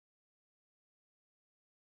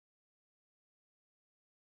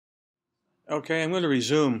Okay, I'm going to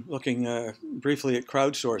resume looking briefly at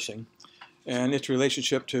crowdsourcing and its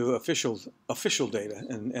relationship to official data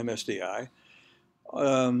in MSDI.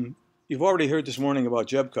 You've already heard this morning about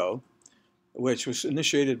GEBCO, which was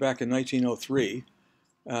initiated back in 1903,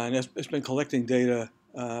 and it's been collecting data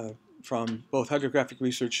from both hydrographic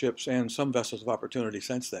research ships and some vessels of opportunity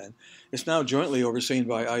since then. It's now jointly overseen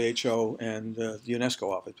by IHO and the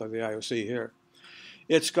UNESCO office, by the IOC here.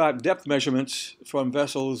 It's got depth measurements from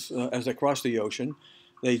vessels as they cross the ocean.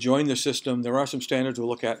 They join the system. There are some standards we'll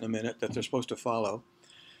look at in a minute that they're supposed to follow.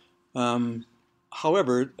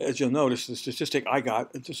 However, as you'll notice, the statistic I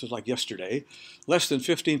got, this is like yesterday, less than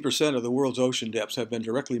 15% of the world's ocean depths have been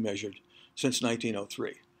directly measured since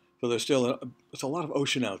 1903. So there's still a lot of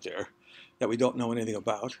ocean out there that we don't know anything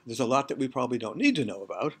about. There's a lot that we probably don't need to know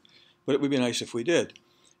about, but it would be nice if we did,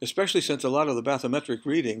 especially since a lot of the bathymetric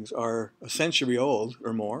readings are a century old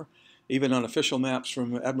or more, even on official maps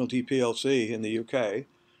from Admiralty PLC in the UK.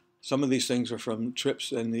 Some of these things are from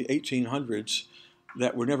trips in the 1800s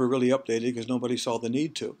that were never really updated because nobody saw the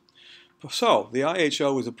need to. So the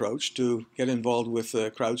IHO was approached to get involved with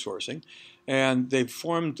crowdsourcing, and they've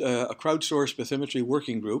formed a crowdsourced bathymetry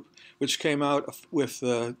working group, which came out with,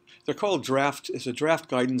 they're called it's a draft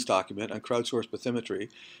guidance document on crowdsourced bathymetry,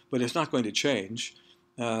 but it's not going to change.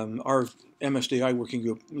 Our MSDI working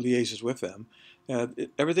group liaises with them.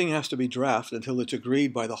 Everything has to be draft until it's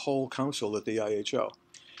agreed by the whole council at the IHO,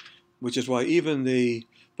 which is why even the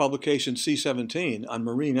publication C17 on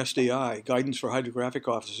marine SDI, guidance for hydrographic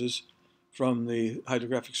offices from the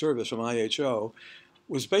Hydrographic Service from IHO,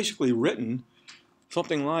 was basically written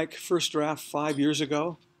something like first draft 5 years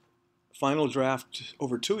ago, final draft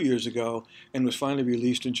over 2 years ago, and was finally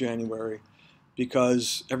released in January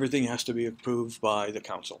because everything has to be approved by the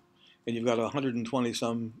council. And you've got 120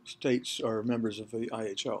 some states or members of the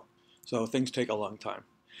IHO. So things take a long time.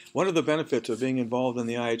 One of the benefits of being involved in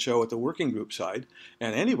the IHO at the working group side,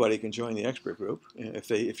 and anybody can join the expert group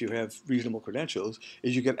if you have reasonable credentials,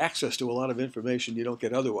 is you get access to a lot of information you don't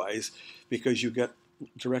get otherwise because you get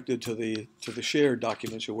directed to the shared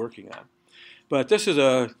documents you're working on. But this is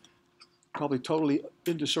a probably totally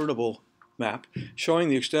indiscernible map showing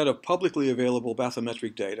the extent of publicly available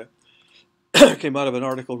bathymetric data. It came out of an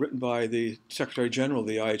article written by the Secretary General of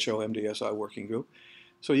the IHO MDSI working group.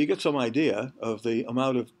 So you get some idea of the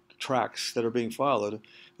amount of tracks that are being followed.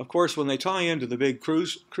 Of course, when they tie into the big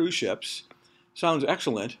cruise ships, sounds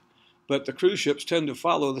excellent, but the cruise ships tend to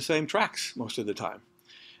follow the same tracks most of the time.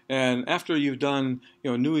 And after you've done,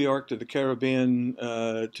 New York to the Caribbean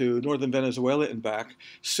to northern Venezuela and back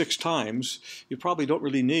 6 times, you probably don't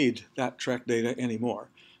really need that track data anymore.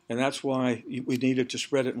 And that's why we needed to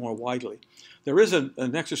spread it more widely. There is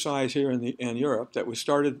an exercise here in Europe that was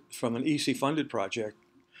started from an EC-funded project,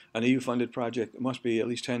 an EU-funded project, it must be at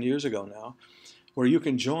least 10 years ago now, where you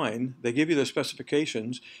can join. They give you the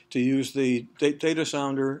specifications to use the data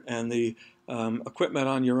sounder and the equipment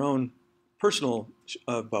on your own personal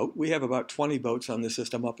boat. We have about 20 boats on this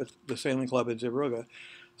system up at the Sailing Club in Zeebrugge.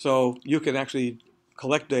 So you can actually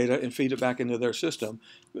collect data and feed it back into their system,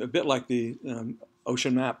 a bit like the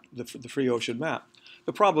ocean map, the free ocean map.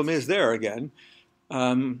 The problem is there again,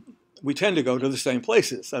 we tend to go to the same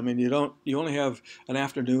places. I mean, you only have an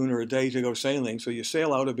afternoon or a day to go sailing, so you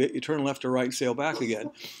sail out a bit, you turn left or right, sail back again.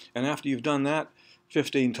 And after you've done that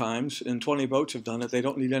 15 times, and 20 boats have done it, they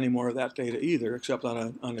don't need any more of that data either, except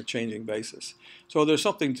on a changing basis. So there's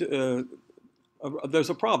something there's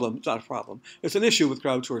a problem, it's not a problem. It's an issue with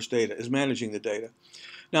crowdsourced data, is managing the data.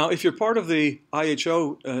 Now, if you're part of the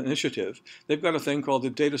IHO initiative, they've got a thing called the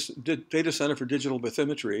Data Center for Digital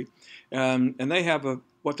Bathymetry, and they have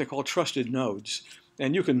what they call trusted nodes.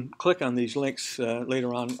 And you can click on these links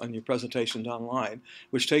later on your presentations online,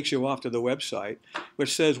 which takes you off to the website,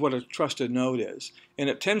 which says what a trusted node is. And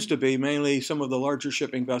it tends to be mainly some of the larger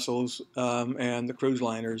shipping vessels and the cruise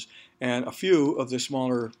liners, and a few of the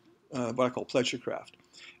smaller, what I call pleasure craft.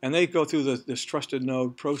 And they go through this trusted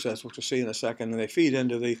node process, which we'll see in a second, and they feed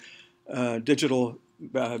into the digital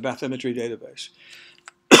bathymetry database.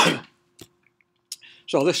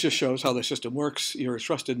 So this just shows how the system works. You're a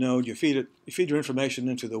trusted node. You feed your information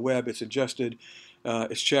into the web. It's ingested.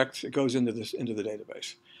 It's checked. It goes into the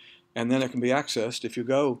database, and then it can be accessed if you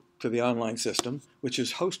go to the online system, which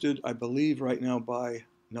is hosted, I believe, right now by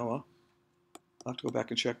NOAA. I'll have to go back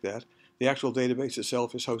and check that. The actual database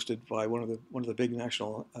itself is hosted by one of the big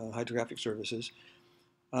national hydrographic services.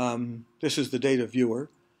 This is the data viewer.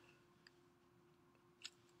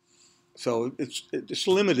 So it's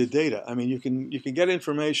limited data. I mean, you can get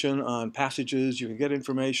information on passages, you can get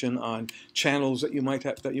information on channels that you might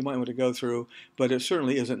want to go through, but it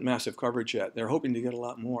certainly isn't massive coverage yet. They're hoping to get a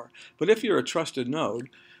lot more. But if you're a trusted node,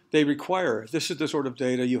 they require, this is the sort of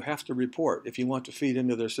data you have to report if you want to feed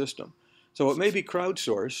into their system. So it may be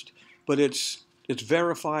crowdsourced, but it's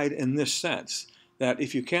verified in this sense that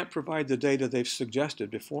if you can't provide the data they've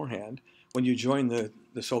suggested beforehand, when you join the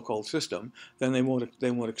so-called system, then they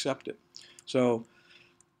won't accept it. So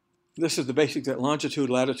this is the basic longitude,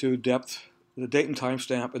 latitude, depth, the date and time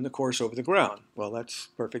stamp, and the course over the ground. Well, that's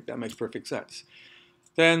perfect. That makes perfect sense.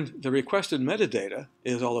 Then the requested metadata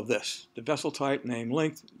is all of this: the vessel type, name,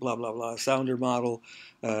 length, blah, blah, blah, sounder model,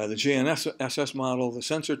 the GNSS model, the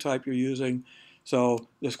sensor type you're using. So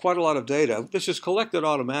there's quite a lot of data. This is collected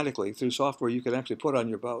automatically through software you can actually put on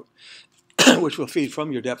your boat, which will feed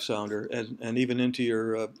from your depth sounder and even into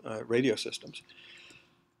your radio systems.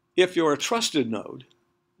 If you're a trusted node,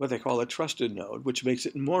 what they call a trusted node, which makes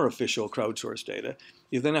it more official crowdsourced data,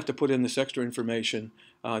 you then have to put in this extra information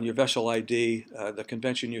on your vessel ID, the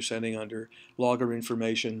convention you're sending under, logger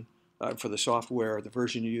information for the software, the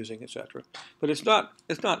version you're using, etc. But it's not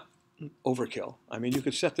overkill. I mean, you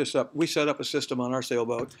could set this up. We set up a system on our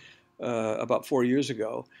sailboat about 4 years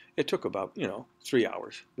ago. It took about 3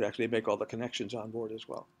 hours to actually make all the connections on board as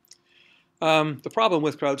well. The problem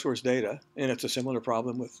with crowdsourced data, and it's a similar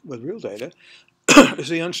problem with real data, is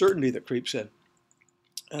the uncertainty that creeps in.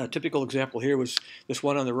 A typical example here was this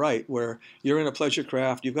one on the right, where you're in a pleasure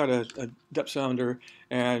craft, you've got a depth sounder,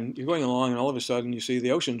 and you're going along, and all of a sudden you see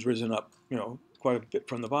the ocean's risen up, quite a bit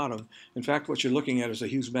from the bottom. In fact, what you're looking at is a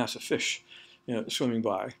huge mass of fish, swimming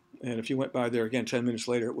by. And if you went by there again 10 minutes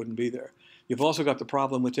later, it wouldn't be there. You've also got the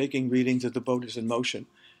problem with taking readings that the boat is in motion.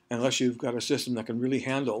 Unless you've got a system that can really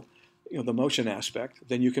handle the motion aspect,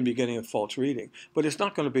 then you can be getting a false reading. But it's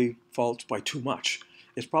not going to be false by too much.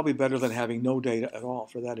 It's probably better than having no data at all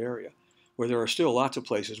for that area, where there are still lots of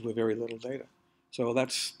places with very little data. So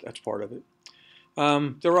that's part of it.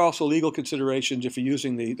 There are also legal considerations. If you're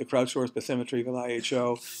using the crowdsourced bathymetry with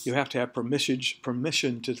IHO, you have to have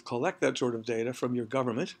permission to collect that sort of data from your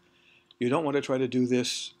government. You don't want to try to do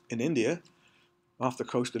this in India, off the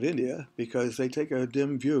coast of India, because they take a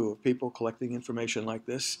dim view of people collecting information like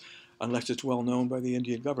this, unless it's well known by the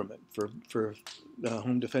Indian government for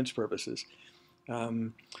home defense purposes.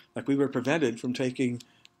 Like we were prevented from taking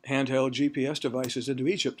handheld GPS devices into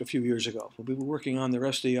Egypt a few years ago. We were working on their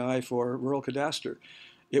SDI for rural cadastre.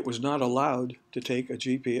 It was not allowed to take a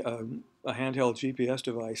handheld GPS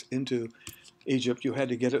device into Egypt. You had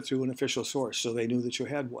to get it through an official source, so they knew that you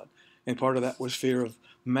had one. And part of that was fear of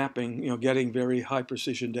mapping, getting very high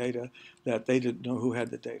precision data that they didn't know who had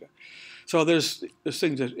the data. So there's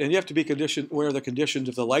things that, and you have to be aware of the conditions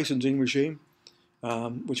of the licensing regime,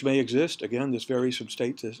 which may exist. Again, this varies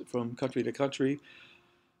from country to country.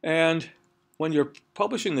 And when you're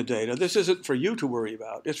publishing the data, this isn't for you to worry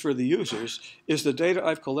about. It's for the users. Is the data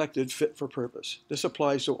I've collected fit for purpose? This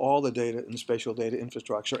applies to all the data in the spatial data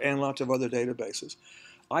infrastructure and lots of other databases.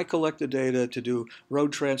 I collect the data to do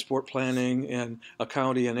road transport planning in a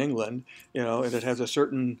county in England, and it has a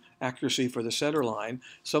certain accuracy for the center line.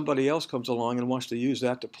 Somebody else comes along and wants to use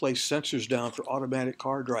that to place sensors down for automatic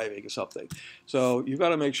car driving or something. So you've got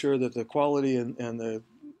to make sure that the quality and the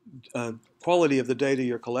quality of the data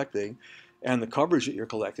you're collecting and the coverage that you're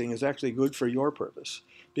collecting is actually good for your purpose,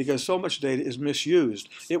 because so much data is misused.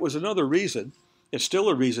 It was another reason. It's still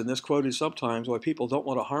a reason that's quoted sometimes why people don't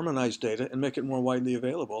want to harmonize data and make it more widely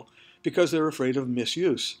available, because they're afraid of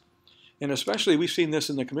misuse. And especially, we've seen this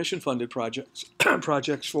in the commission-funded projects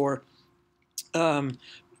for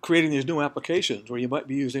creating these new applications where you might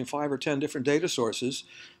be using 5 or 10 different data sources.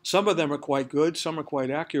 Some of them are quite good, some are quite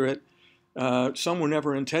accurate, some were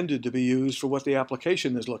never intended to be used for what the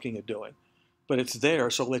application is looking at doing. But it's there,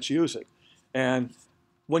 so let's use it. And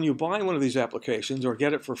when you buy one of these applications or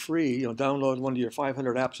get it for free, download one of your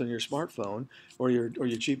 500 apps on your smartphone or your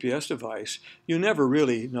GPS device, you never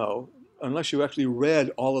really know, unless you actually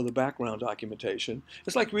read all of the background documentation.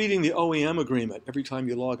 It's like reading the OEM agreement every time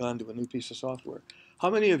you log on to a new piece of software. How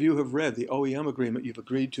many of you have read the OEM agreement you've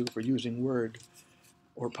agreed to for using Word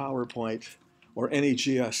or PowerPoint or any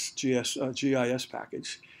GIS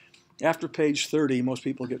package? After page 30, most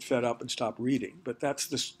people get fed up and stop reading. But that's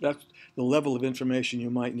the level of information you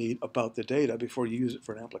might need about the data before you use it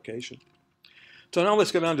for an application. So now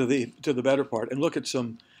let's get on to the better part and look at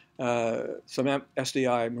some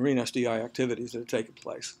SDI, marine SDI activities that have taken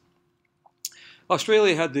place.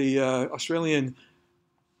 Australia had the Australian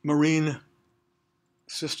Marine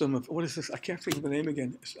System of, what is this? I can't think of the name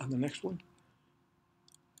again. It's on the next one.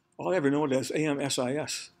 All I ever know it as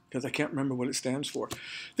AMSIS. because I can't remember what it stands for.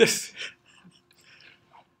 This.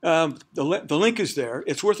 The link is there.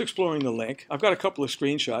 It's worth exploring the link. I've got a couple of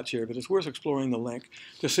screenshots here, but it's worth exploring the link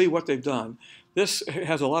to see what they've done. This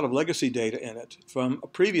has a lot of legacy data in it from a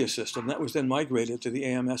previous system that was then migrated to the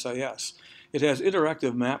AMSIS. It has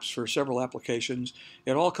interactive maps for several applications.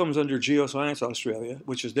 It all comes under Geoscience Australia,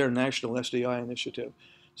 which is their national SDI initiative.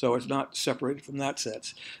 So it's not separated from that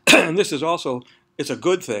sense. And this is also, it's a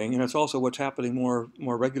good thing, and it's also what's happening more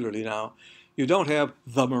regularly now. You don't have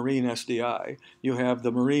the marine SDI. You have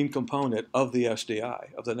the marine component of the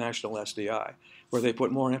SDI, of the national SDI, where they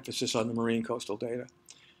put more emphasis on the marine coastal data.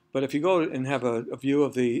 But if you go and have a view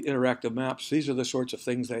of the interactive maps, these are the sorts of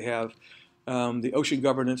things they have. The Ocean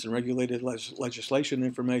Governance and Regulated Legislation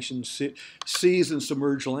Information, Seas and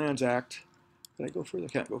Submerged Lands Act. Can I go further?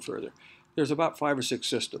 Can't go further. There's about 5 or 6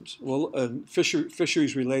 systems. Well,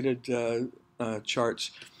 fisheries-related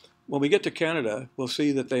charts. When we get to Canada, we'll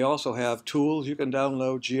see that they also have tools you can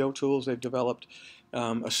download, geo-tools they've developed,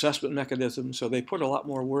 assessment mechanisms. So they put a lot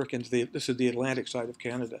more work into this is the Atlantic side of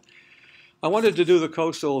Canada. I wanted to do the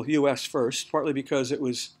coastal U.S. first, partly because it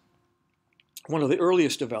was one of the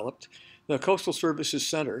earliest developed. The Coastal Services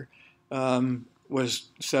Center was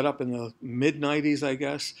set up in the mid-90s, I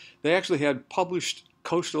guess. They actually had published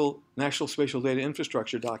coastal national spatial data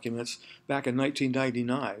infrastructure documents back in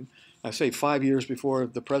 1999. I say 5 years before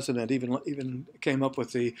the president even came up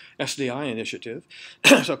with the SDI initiative.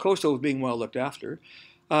 So coastal was being well looked after.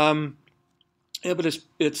 Yeah, but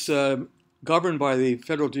it's governed by the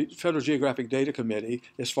Federal Geographic Data Committee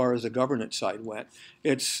as far as the governance side went.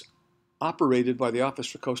 It's operated by the Office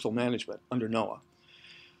for Coastal Management under NOAA.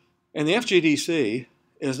 And the FGDC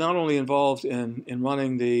is not only involved in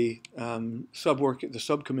running the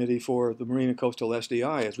subcommittee for the Marine and Coastal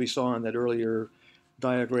SDI, as we saw in that earlier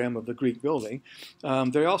diagram of the Greek building.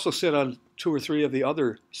 They also sit on 2 or 3 of the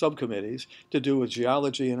other subcommittees to do with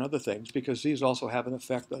geology and other things, because these also have an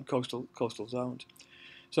effect on coastal zones.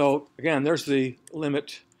 So again, there's the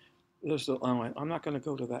limit. I'm not going to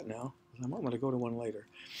go to that now. I'm going to go to one later.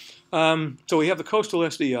 So we have the coastal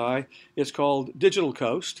SDI. It's called Digital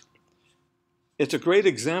Coast. It's a great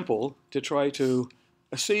example to try to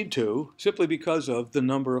accede to simply because of the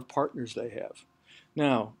number of partners they have.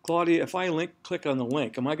 Now, Claudia, if I click on the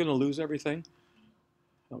link, am I going to lose everything?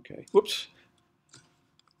 Okay. Whoops.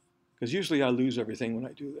 Because usually I lose everything when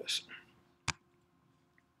I do this.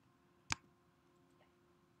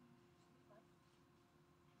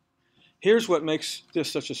 Here's what makes this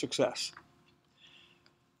such a success.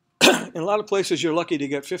 In a lot of places, you're lucky to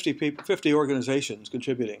get 50 organizations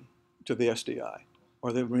contributing to the SDI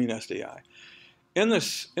or the Marine SDI. In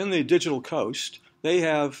the Digital Coast, they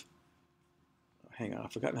have. Hang on,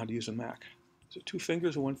 I've forgotten how to use a Mac. Is it 2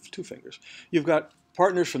 fingers or 2 fingers? You've got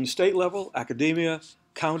partners from the state level, academia,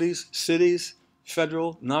 counties, cities,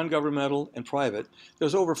 federal, non-governmental, and private.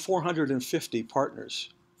 There's over 450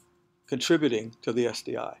 partners contributing to the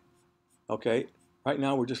SDI. Okay, right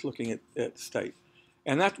now we're just looking at state.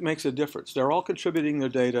 And that makes a difference. They're all contributing their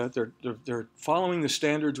data, they're following the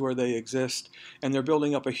standards where they exist, and they're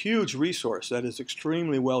building up a huge resource that is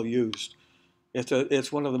extremely well used.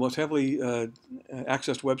 It's one of the most heavily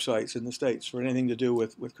accessed websites in the States for anything to do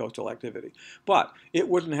with coastal activity. But it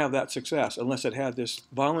wouldn't have that success unless it had this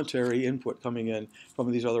voluntary input coming in from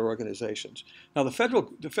these other organizations. Now the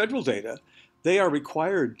federal data, they are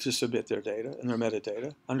required to submit their data and their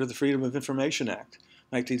metadata under the Freedom of Information Act,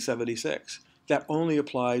 1976. That only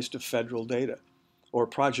applies to federal data or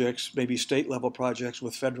projects, maybe state level projects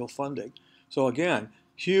with federal funding. So again,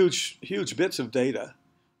 huge bits of data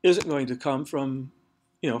isn't going to come from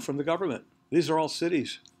the government. These are all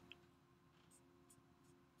cities.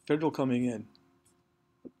 Federal coming in.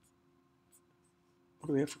 What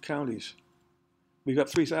do we have for counties? We've got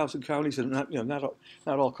 3,000 counties, and not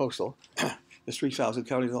all coastal. There's 3,000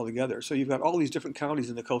 counties altogether. So you've got all these different counties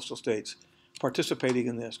in the coastal states participating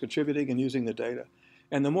in this, contributing and using the data.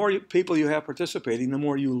 And the more people you have participating, the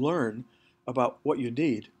more you learn about what you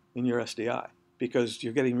need in your SDI, because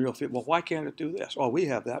you're getting real feedback. Well, why can't it do this? Oh, we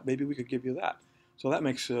have that. Maybe we could give you that. So that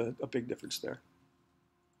makes a big difference there.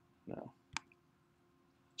 Now,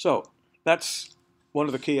 so that's one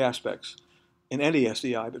of the key aspects in any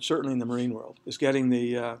SDI, but certainly in the marine world, is getting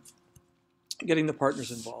the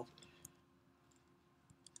partners involved.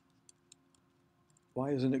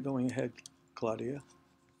 Why isn't it going ahead, Claudia?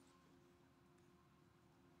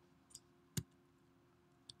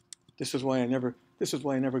 This is why I never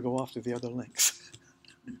go off to the other links.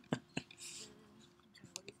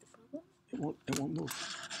 It won't move.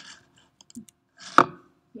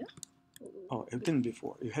 Yeah. Oh, it didn't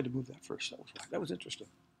before. You had to move that first. That was interesting.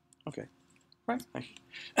 Okay. Right?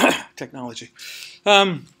 Technology.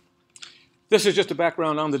 This is just a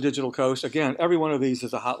background on the Digital Coast. Again, every one of these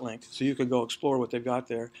is a hot link, so you can go explore what they've got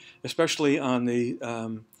there, especially on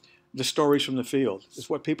the stories from the field. It's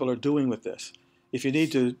what people are doing with this. If you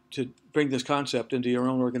need to bring this concept into your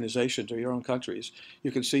own organizations or your own countries,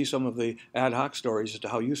 you can see some of the ad hoc stories as to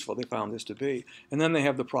how useful they found this to be. And then they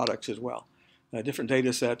have the products as well. Different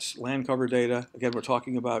data sets, land cover data. Again, we're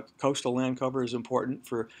talking about coastal land cover is important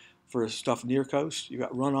for stuff near coast. You've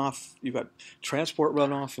got runoff, you've got transport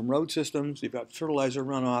runoff from road systems, you've got fertilizer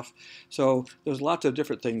runoff. So there's lots of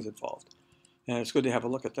different things involved. And it's good to have a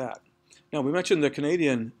look at that. Now, we mentioned the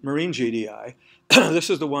Canadian Marine GDI. This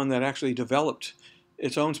is the one that actually developed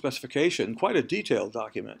its own specification, quite a detailed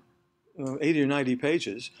document, 80 or 90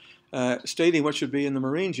 pages, stating what should be in the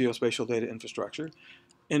marine geospatial data infrastructure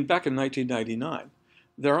back in 1999.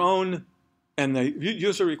 Their own, and the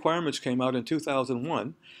user requirements came out in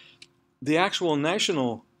 2001. The actual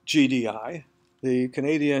national GDI, the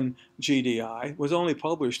Canadian GDI, was only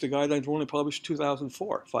published, the guidelines were only published in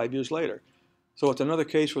 2004, 5 years later. So it's another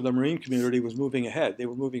case where the marine community was moving ahead. They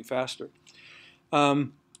were moving faster.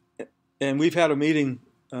 And we've had a meeting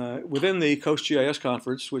within the Coast GIS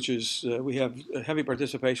Conference, which is, we have heavy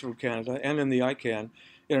participation from Canada, and in the ICANN,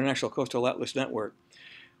 International Coastal Atlas Network.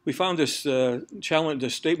 We found this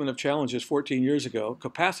statement of challenges 14 years ago.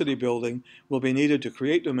 Capacity building will be needed to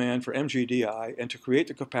create demand for MGDI and to create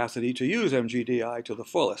the capacity to use MGDI to the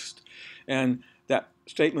fullest. And that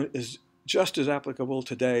statement is just as applicable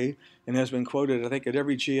today and has been quoted, I think, at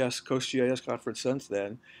every Coast GIS conference since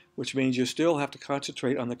then, which means you still have to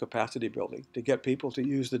concentrate on the capacity building to get people to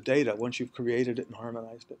use the data once you've created it and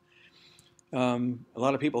harmonized it. A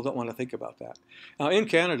lot of people don't want to think about that. Now, in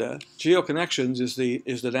Canada, GeoConnexions is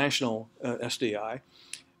the national SDI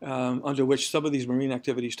under which some of these marine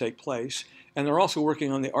activities take place, and they're also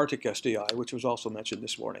working on the Arctic SDI, which was also mentioned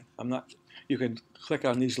this morning. You can click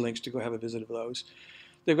on these links to go have a visit of those.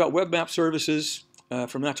 They've got web map services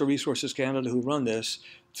from Natural Resources Canada who run this.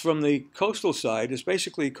 From the coastal side, it's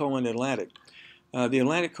basically Cohen Atlantic. The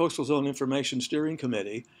Atlantic Coastal Zone Information Steering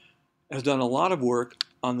Committee has done a lot of work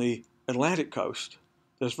on the Atlantic coast.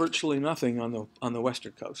 There's virtually nothing on the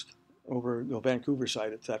western coast, over the Vancouver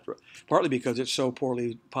side, etc. Partly because it's so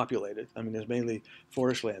poorly populated. I mean, there's mainly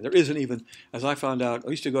forest land. There isn't even, as I found out, I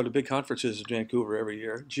used to go to big conferences in Vancouver every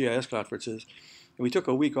year, GIS conferences, and we took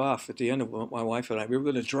a week off at the end of my wife and I. We were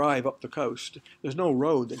going to drive up the coast. There's no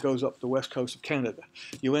road that goes up the west coast of Canada.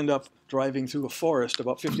 You end up driving through a forest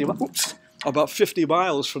about 50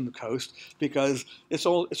 miles from the coast because it's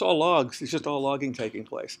all logs. It's just all logging taking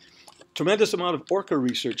place. Tremendous amount of orca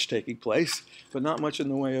research taking place, but not much in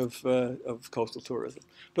the way of coastal tourism.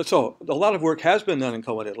 But so, a lot of work has been done in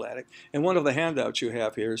Cohen Atlantic, and one of the handouts you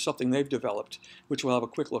have here is something they've developed, which we'll have a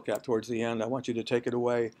quick look at towards the end. I want you to take it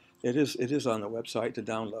away. It is on the website to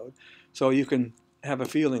download, so you can have a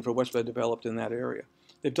feeling for what's been developed in that area.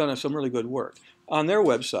 They've done some really good work. On their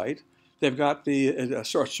website, they've got the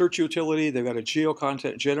search utility, they've got a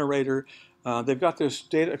geo-content generator, they've got this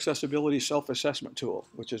data accessibility self-assessment tool,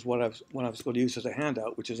 which is what I was going to use as a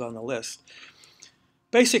handout, which is on the list.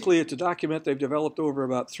 Basically, it's a document they've developed over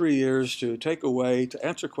about 3 years to take away, to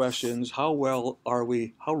answer questions, how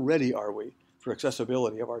ready are we for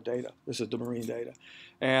accessibility of our data? This is the marine data.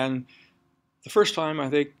 And the first time I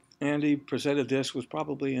think Andy presented this was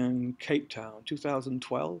probably in Cape Town,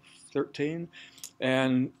 2012, 13.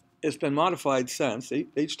 And it's been modified since.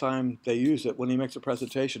 Each time they use it, when he makes a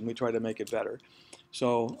presentation, we try to make it better.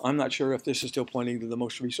 So I'm not sure if this is still pointing to the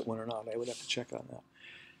most recent one or not. I would have to check on that.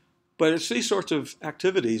 But it's these sorts of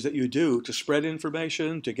activities that you do to spread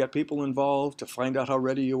information, to get people involved, to find out how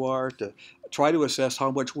ready you are, to try to assess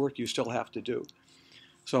how much work you still have to do.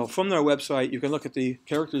 So from their website, you can look at the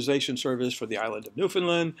characterization service for the island of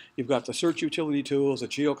Newfoundland. You've got the search utility tools, a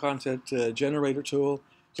geo-content generator tool.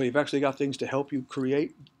 So you've actually got things to help you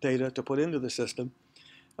create data to put into the system,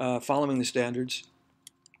 following the standards.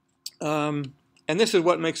 And this is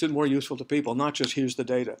what makes it more useful to people, not just here's the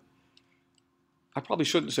data. I probably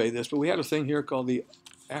shouldn't say this, but we had a thing here called the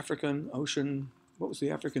African Ocean, what was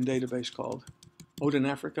the African database called? Odin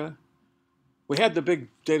Africa? We had the big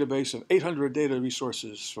database of 800 data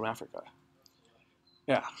resources from Africa.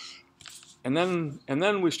 Yeah. And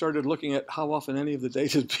then we started looking at how often any of the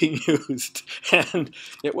data is being used, and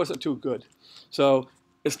it wasn't too good. So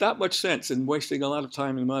it's not much sense in wasting a lot of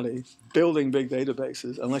time and money building big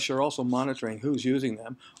databases unless you're also monitoring who's using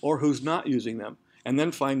them or who's not using them, and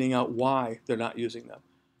then finding out why they're not using them.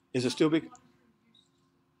 Is it still big?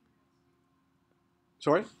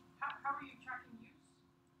 Sorry? How are you tracking use?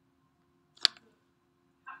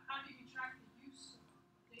 How do you track the use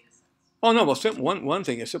of data sets? Oh no, well, one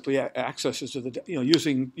thing is simply accesses to the,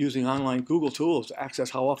 using online Google tools to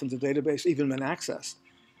access how often the database even been accessed.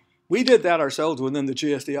 We did that ourselves within the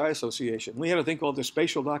GSDI Association. We had a thing called the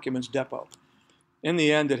Spatial Documents Depot. In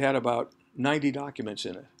the end, it had about 90 documents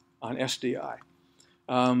in it on SDI.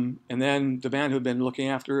 And then the man who'd been looking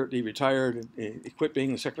after it, he retired, and quit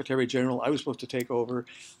being the Secretary General. I was supposed to take over.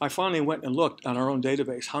 I finally went and looked on our own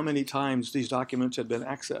database how many times these documents had been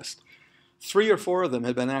accessed. 3 or 4 of them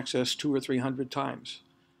had been accessed 200 or 300 times.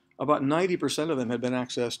 About 90% of them had been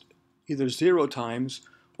accessed either 0 times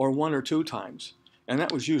or 1 or 2 times. And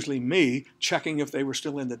that was usually me checking if they were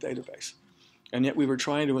still in the database. And yet we were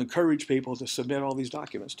trying to encourage people to submit all these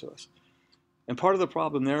documents to us. And part of the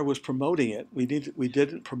problem there was promoting it. We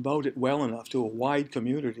didn't promote it well enough to a wide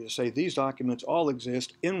community to say these documents all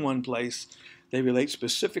exist in one place. They relate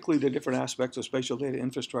specifically to different aspects of spatial data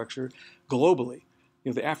infrastructure globally.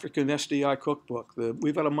 The African SDI cookbook,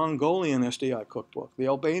 we've got a Mongolian SDI cookbook, the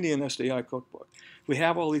Albanian SDI cookbook. We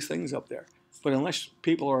have all these things up there. But unless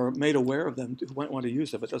people are made aware of them who might want to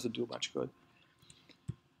use them, it doesn't do much good.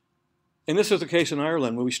 And this is the case in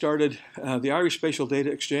Ireland, where we started, the Irish Spatial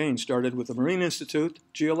Data Exchange started with the Marine Institute,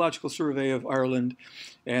 Geological Survey of Ireland,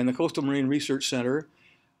 and the Coastal Marine Research Center,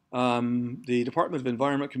 the Department of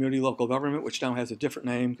Environment, Community, Local Government, which now has a different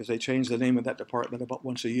name because they change the name of that department about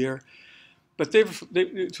once a year. But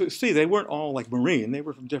they weren't all like marine, they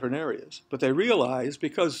were from different areas. But they realized,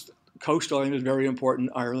 because coastline is very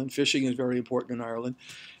important in Ireland, fishing is very important in Ireland,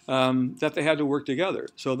 that they had to work together.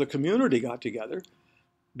 So the community got together,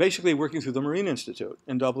 basically working through the Marine Institute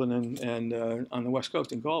in Dublin and on the West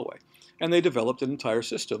Coast in Galway. And they developed an entire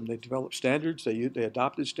system. They developed standards, they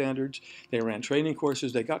adopted standards, they ran training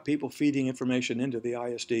courses, they got people feeding information into the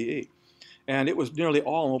ISDE. And it was nearly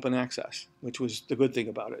all open access, which was the good thing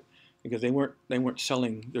about it, because they weren't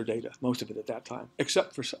selling their data, most of it at that time,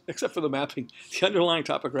 except for the mapping, the underlying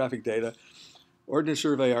topographic data. Ordnance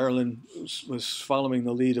Survey Ireland was following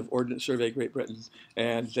the lead of Ordnance Survey Great Britain,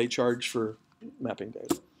 and they charged for mapping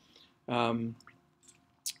data.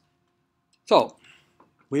 So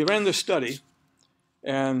we ran this study,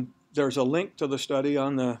 and there's a link to the study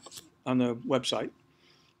on the website,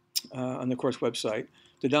 on the course website,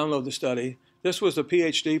 to download the study. This was a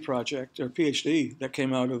PhD project, or PhD, that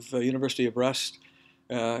came out of the University of Brest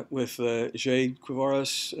with Jade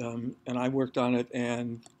Quivaris, and I worked on it,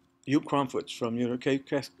 and Joep Kromfutz from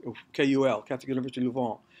KUL, Catholic University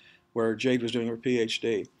Louvain, where Jade was doing her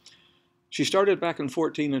PhD. She started back in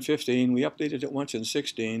 14 and 15. We updated it once in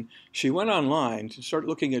 16. She went online to start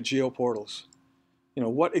looking at geoportals.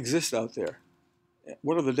 What exists out there?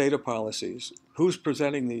 What are the data policies? Who's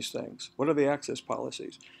presenting these things? What are the access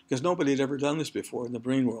policies? Because nobody had ever done this before in the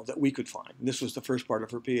marine world that we could find. And this was the first part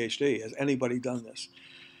of her PhD. Has anybody done this?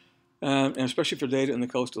 And especially for data in the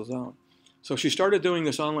coastal zone. So she started doing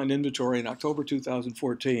this online inventory in October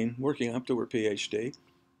 2014, working up to her PhD.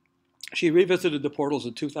 She revisited the portals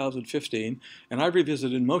in 2015, and I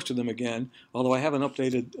revisited most of them again, although I haven't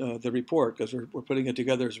updated the report because we're putting it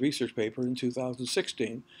together as a research paper in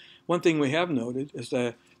 2016. One thing we have noted is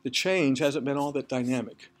that the change hasn't been all that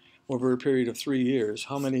dynamic over a period of 3 years.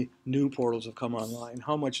 How many new portals have come online?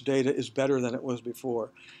 How much data is better than it was before?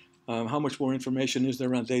 How much more information is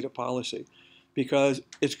there on data policy? Because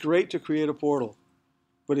it's great to create a portal,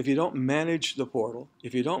 but if you don't manage the portal,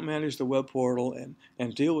 if you don't manage the web portal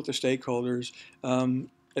and deal with the stakeholders,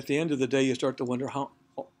 at the end of the day, you start to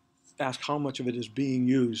ask how much of it is being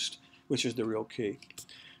used, which is the real key.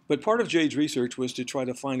 But part of Jade's research was to try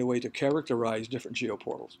to find a way to characterize different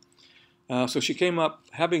geoportals. So she came up,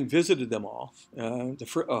 having visited them all,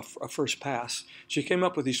 a first pass, she came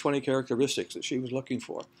up with these 20 characteristics that she was looking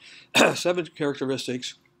for. 7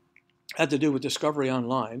 characteristics had to do with discovery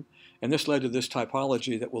online, and this led to this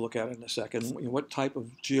typology that we'll look at in a second. What type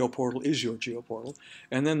of geoportal is your geoportal?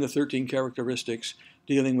 And then the 13 characteristics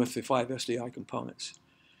dealing with the 5 SDI components.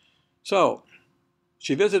 So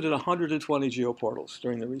she visited 120 geoportals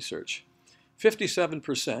during the research.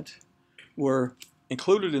 57% were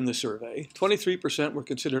included in the survey. 23% were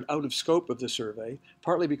considered out of scope of the survey,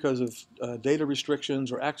 partly because of data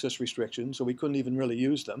restrictions or access restrictions, so we couldn't even really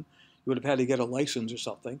use them. You would have had to get a license or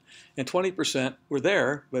something. And 20% were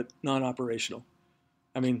there, but non-operational.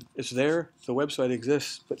 I mean, it's there, the website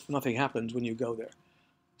exists, but nothing happens when you go there.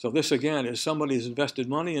 So this, again, is somebody who's invested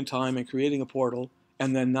money and time in creating a portal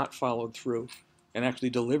and then not followed through and actually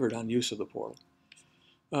delivered on use of the portal.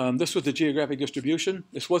 This was the geographic distribution.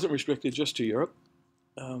 This wasn't restricted just to Europe.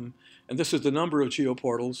 And this is the number of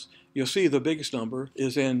geoportals. You'll see the biggest number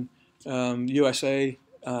is in USA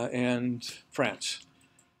and France.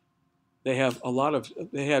 They have a lot of,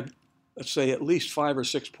 they had let's say, at least 5 or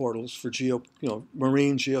 6 portals for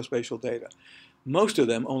marine geospatial data. Most of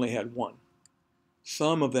them only had 1.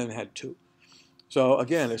 Some of them had 2. So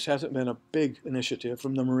again, this hasn't been a big initiative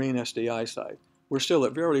from the marine SDI side. We're still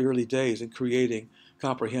at very early days in creating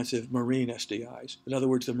comprehensive marine SDIs. In other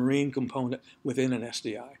words, the marine component within an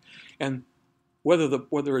SDI. And whether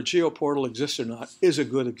a geoportal exists or not is a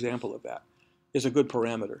good example of that, is a good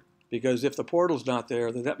parameter. Because if the portal's not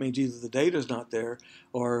there, then that means either the data's not there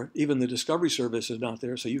or even the discovery service is not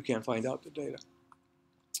there, so you can't find out the data.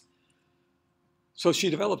 So she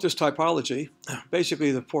developed this typology.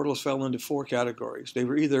 Basically, the portals fell into 4 categories. They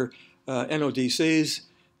were either NODCs,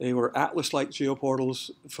 they were atlas-like geoportals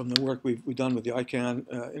from the work we've done with the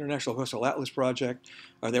ICANN International Coastal Atlas Project,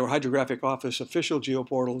 or they were Hydrographic Office official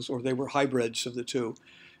geoportals, or they were hybrids of the 2.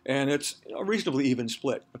 And it's a reasonably even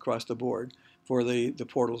split across the board for the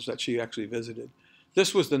portals that she actually visited.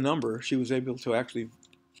 This was the number she was able to actually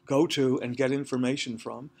go to and get information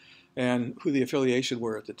from, and who the affiliation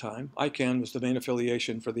were at the time. ICANN was the main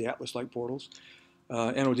affiliation for the Atlas-like portals.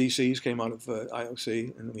 NODCs came out of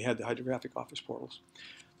IOC, and we had the Hydrographic Office portals.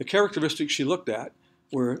 The characteristics she looked at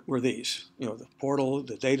were these. The portal,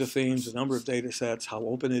 the data themes, the number of data sets, how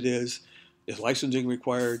open it is licensing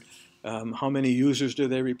required, how many users do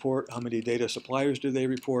they report, how many data suppliers do they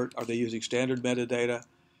report, are they using standard metadata?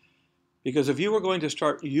 Because if you were going to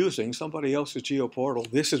start using somebody else's geoportal,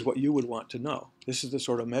 this is what you would want to know. This is the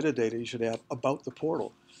sort of metadata you should have about the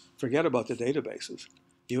portal. Forget about the databases.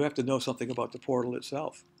 You have to know something about the portal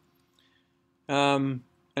itself. And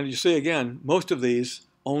you see, again, most of these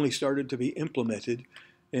only started to be implemented.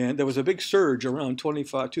 And there was a big surge around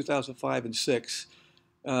 2005 and 6.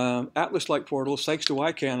 Atlas-like portals, thanks to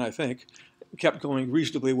ICANN, I think, kept going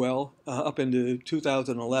reasonably well up into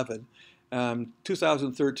 2011.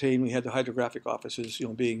 2013, we had the hydrographic offices,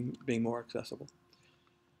 being more accessible.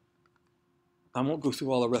 I won't go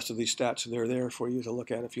through all the rest of these stats. They're there for you to look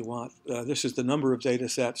at if you want. This is the number of data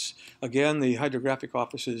sets. Again, the hydrographic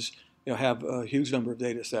offices have a huge number of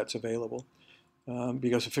data sets available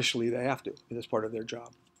because officially they have to. It is part of their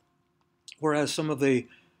job. Whereas some of the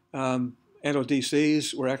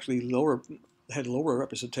NODCs were actually had lower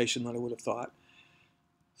representation than I would have thought.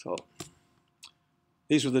 So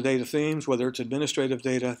these were the data themes, whether it's administrative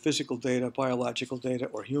data, physical data, biological data,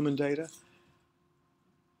 or human data.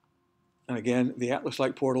 And again, the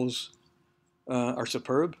Atlas-like portals are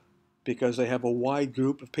superb because they have a wide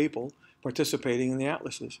group of people participating in the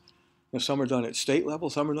atlases. Some are done at state level,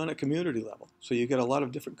 some are done at community level. So you get a lot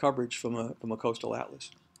of different coverage from a coastal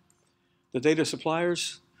atlas. The data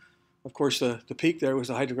suppliers, of course, the peak there was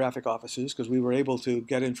the hydrographic offices because we were able to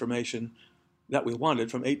get information that we wanted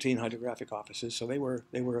from 18 hydrographic offices, so they were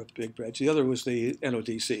a big bridge. The other was the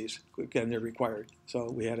NODCs. Again, they're required, so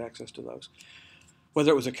we had access to those.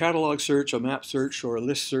 Whether it was a catalog search, a map search, or a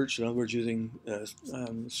list search, in other words, using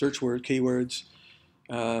search word keywords,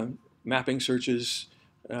 mapping searches,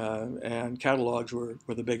 and catalogs were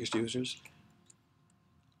the biggest users.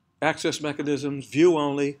 Access mechanisms, view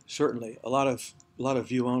only, certainly a lot of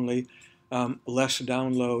view only, less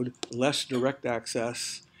download, less direct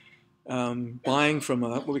access. Buying from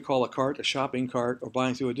what we call a cart, a shopping cart, or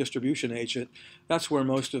buying through a distribution agent, that's where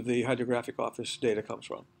most of the hydrographic office data comes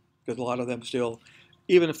from. Because a lot of them still,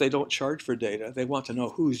 even if they don't charge for data, they want to know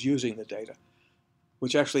who's using the data,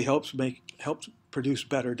 which actually helps produce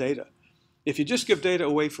better data. If you just give data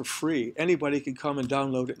away for free, anybody can come and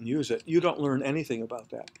download it and use it. You don't learn anything about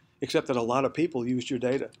that, except that a lot of people used your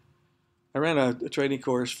data. I ran a training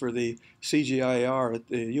course for the CGIAR at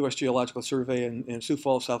the U.S. Geological Survey in Sioux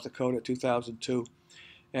Falls, South Dakota, 2002.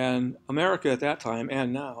 And America at that time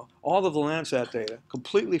and now, all of the Landsat data,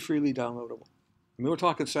 completely freely downloadable. And we were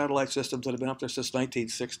talking satellite systems that have been up there since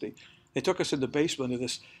 1960. They took us in the basement of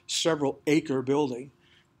this several-acre building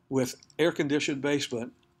with air-conditioned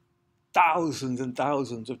basement, thousands and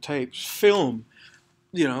thousands of tapes, film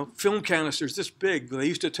canisters this big. They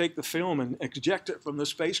used to take the film and eject it from the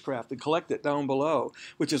spacecraft and collect it down below,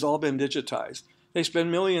 which has all been digitized. They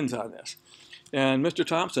spend millions on this. And Mr.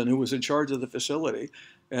 Thompson, who was in charge of the facility,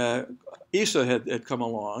 ESA had come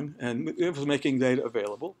along and it was making data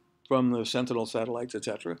available from the Sentinel satellites,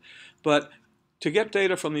 etc. But to get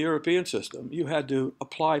data from the European system, you had to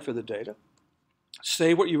apply for the data,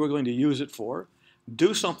 say what you were going to use it for,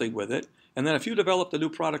 do something with it, and then if you developed a new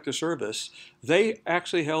product or service, they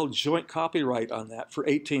actually held joint copyright on that for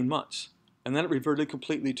 18 months. And then it reverted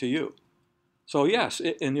completely to you. So yes,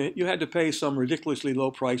 and you had to pay some ridiculously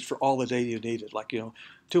low price for all the data you needed, like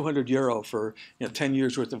 200 euro for 10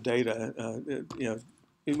 years worth of data.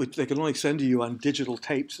 They could only send to you on digital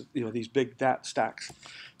tapes, these big DAT stacks.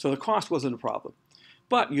 So the cost wasn't a problem.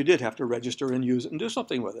 But you did have to register and use it and do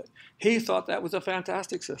something with it. He thought that was a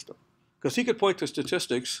fantastic system because he could point to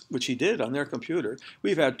statistics, which he did on their computer.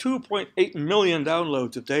 We've had 2.8 million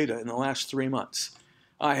downloads of data in the last 3 months.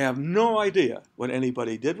 I have no idea what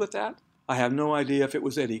anybody did with that. I have no idea if it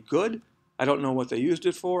was any good. I don't know what they used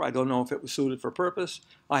it for. I don't know if it was suited for purpose.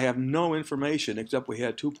 I have no information except we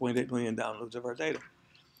had 2.8 million downloads of our data.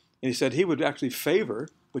 And he said he would actually favor,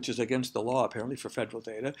 which is against the law apparently for federal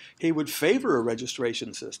data, he would favor a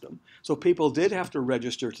registration system. So people did have to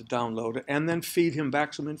register to download it and then feed him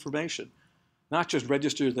back some information. Not just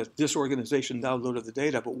register that this organization downloaded the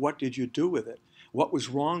data, but what did you do with it? What was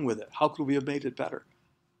wrong with it? How could we have made it better?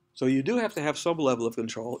 So you do have to have some level of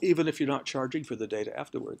control, even if you're not charging for the data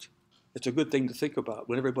afterwards. It's a good thing to think about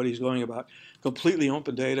when everybody's going about completely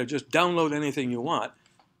open data, just download anything you want.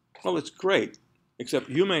 Well, it's great, except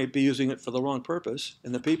you may be using it for the wrong purpose,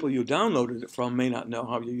 and the people you downloaded it from may not know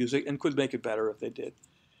how you use it and could make it better if they did.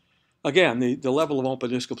 Again, the level of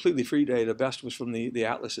openness, completely free data, best was from the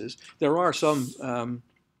atlases. There are some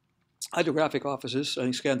hydrographic offices,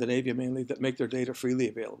 in Scandinavia mainly, that make their data freely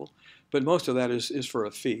available, but most of that is for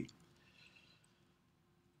a fee.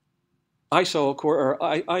 ISO, or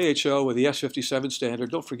IHO with the S57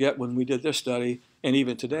 standard, don't forget when we did this study, and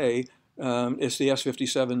even today, it's the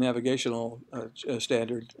S57 navigational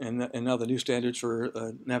standard, and now the new standards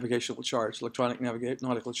for navigational charts, electronic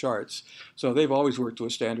nautical charts. So they've always worked to a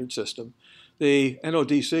standard system. The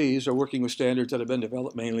NODCs are working with standards that have been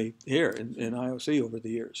developed mainly here in IOC over the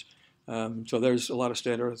years. So there's a lot of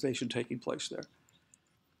standardization taking place there.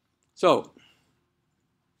 So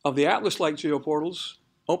of the atlas-like geoportals,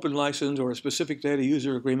 open license or a specific data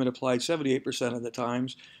user agreement applied 78% of the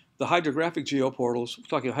times. The hydrographic geoportals, we're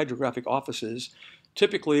talking hydrographic offices,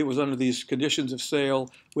 typically it was under these conditions of sale,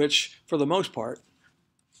 which for the most part,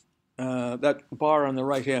 that bar on the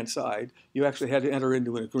right-hand side, you actually had to enter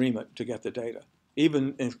into an agreement to get the data.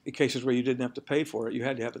 Even in cases where you didn't have to pay for it, you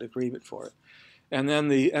had to have an agreement for it. And then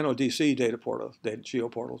the NODC data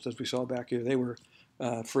geoportals, as we saw back here, they were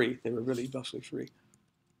free. They were really mostly free.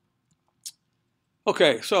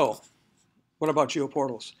 Okay, so what about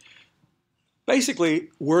geoportals? Basically,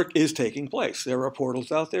 work is taking place. There are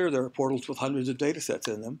portals out there. There are portals with hundreds of data sets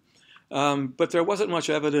in them. But there wasn't much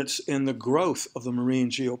evidence in the growth of the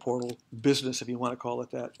marine geoportal business, if you want to call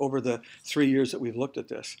it that, over the 3 years that we've looked at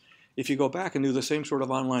this. If you go back and do the same sort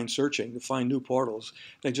of online searching to find new portals,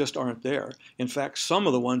 they just aren't there. In fact, some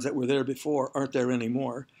of the ones that were there before aren't there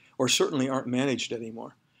anymore, or certainly aren't managed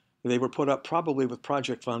anymore. They were put up probably with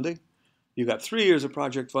project funding. You got 3 years of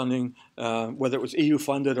project funding, whether it was EU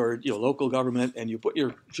funded or local government, and you put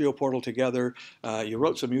your geoportal together, you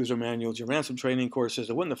wrote some user manuals, you ran some training courses,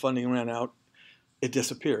 and when the funding ran out, it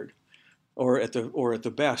disappeared. Or at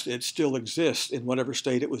the best, it still exists in whatever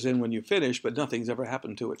state it was in when you finished, but nothing's ever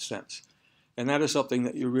happened to it since. And that is something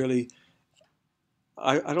that you really,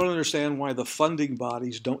 I don't understand why the funding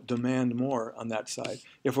bodies don't demand more on that side.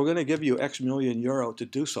 If we're going to give you X million euro to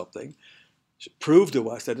do something, prove to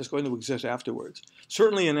us that it's going to exist afterwards.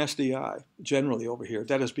 Certainly in SDI, generally over here,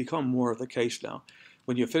 that has become more of the case now.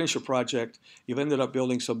 When you finish a project, you've ended up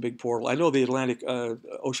building some big portal. I know the Atlantic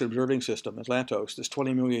Ocean Observing System, Atlantos, this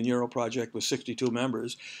 20 million euro project with 62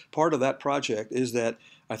 members. Part of that project is that,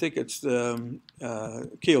 I think it's the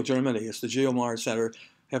Kiel, Germany, it's the GeoMars Center,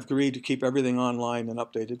 have agreed to keep everything online and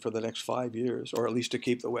updated for the next 5 years, or at least to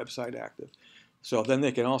keep the website active. So then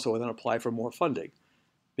they can also then apply for more funding.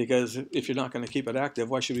 Because if you're not going to keep it active,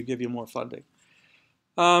 why should we give you more funding?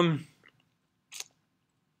 And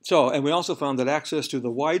we also found that access to the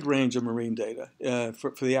wide range of marine data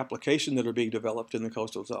for the application that are being developed in the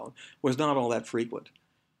coastal zone was not all that frequent.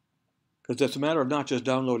 Because it's a matter of not just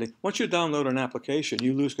downloading. Once you download an application,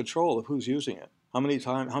 you lose control of who's using it. How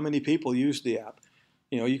many people use the app?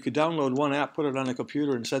 You could download one app, put it on a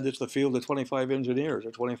computer, and send it to the field of 25 engineers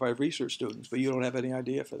or 25 research students, but you don't have any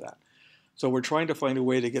idea for that. So we're trying to find a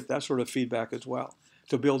way to get that sort of feedback as well,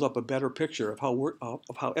 to build up a better picture of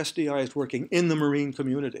how SDI is working in the marine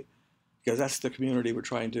community, because that's the community we're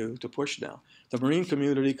trying to push now. The marine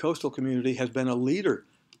community, coastal community, has been a leader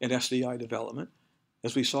in SDI development,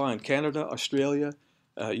 as we saw in Canada, Australia,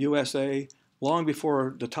 USA, long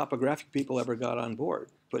before the topographic people ever got on board.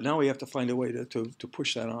 But now we have to find a way to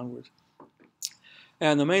push that onward.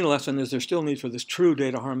 And the main lesson is there's still need for this true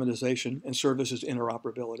data harmonization and services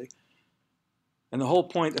interoperability. And the whole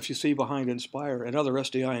point, if you see behind Inspire and other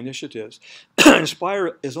SDI initiatives,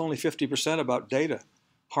 Inspire is only 50% about data,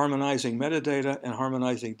 harmonizing metadata and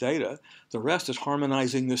harmonizing data. The rest is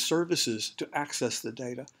harmonizing the services to access the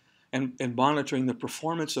data and monitoring the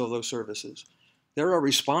performance of those services. There are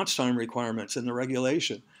response time requirements in the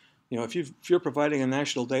regulation. You know, if you're providing a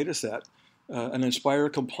national data set, an INSPIRE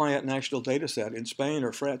compliant national data set in Spain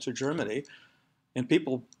or France or Germany, and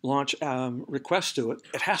people launch requests to it,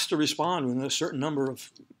 it has to respond within a certain number of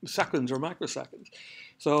seconds or microseconds.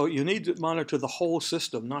 So you need to monitor the whole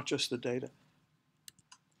system, not just the data.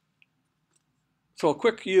 So a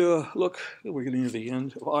quick look, we're getting to the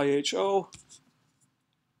end of IHO.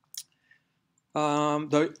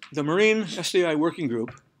 The Marine SDI Working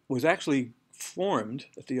Group was actually formed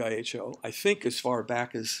at the IHO, I think as far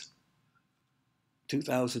back as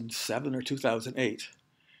 2007 or 2008.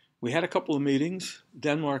 We had a couple of meetings.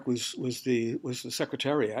 Denmark was the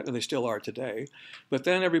secretariat, and they still are today. But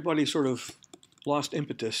then everybody sort of lost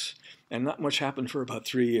impetus, and not much happened for about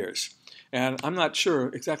 3 years. And I'm not sure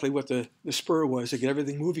exactly what the spur was to get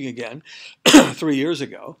everything moving again 3 years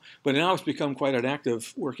ago, but now it's become quite an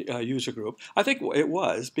active user group. I think it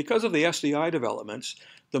was because of the SDI developments,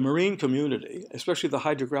 the marine community, especially the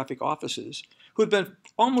hydrographic offices, who had been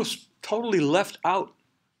almost totally left out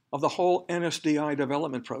of the whole MSDI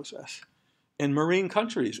development process in marine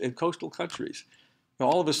countries, in coastal countries.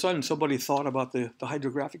 All of a sudden, somebody thought about the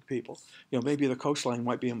hydrographic people. Maybe the coastline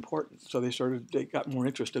might be important. So they got more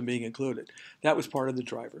interest in being included. That was part of the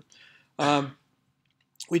driver.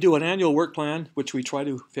 We do an annual work plan, which we try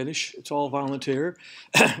to finish. It's all volunteer.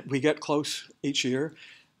 We get close each year.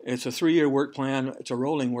 It's a 3-year work plan. It's a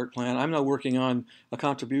rolling work plan. I'm now working on a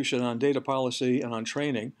contribution on data policy and on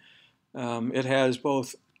training. It has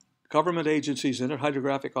both government agencies in it,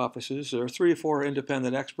 hydrographic offices. There are 3 or 4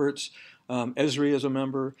 independent experts. Esri is a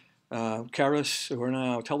member. CARIS, who are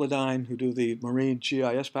now Teledyne, who do the Marine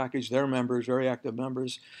GIS package, they're members, very active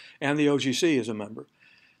members. And the OGC is a member.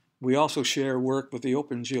 We also share work with the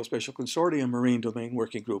Open Geospatial Consortium Marine Domain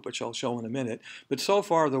Working Group, which I'll show in a minute. But so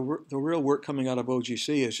far, the real work coming out of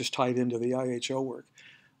OGC is just tied into the IHO work.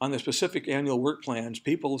 On the specific annual work plans,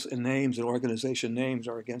 people's names and organization names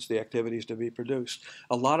are against the activities to be produced.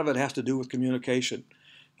 A lot of it has to do with communication.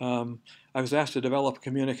 I was asked to develop a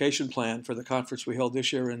communication plan for the conference we held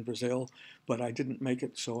this year in Brazil, but I didn't make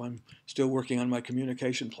it, so I'm still working on my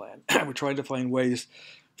communication plan. We're trying to find ways,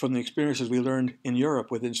 from the experiences we learned in Europe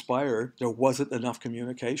with INSPIRE, there wasn't enough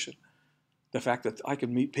communication. The fact that I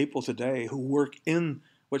can meet people today who work in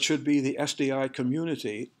what should be the SDI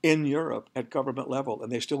community in Europe at government level,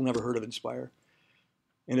 and they still never heard of INSPIRE.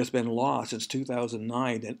 And it's been law since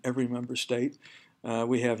 2009 in every member state.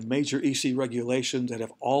 We have major EC regulations that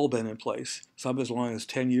have all been in place, some as long as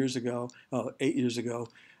 10 years ago, 8 years ago.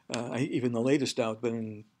 Even the latest now has been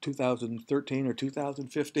in 2013 or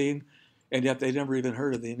 2015, and yet they never even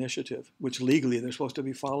heard of the initiative, which legally they're supposed to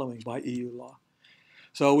be following by EU law.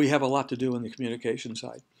 So we have a lot to do on the communication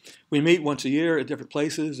side. We meet once a year at different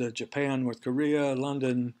places, Japan, North Korea,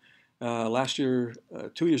 London. Last year,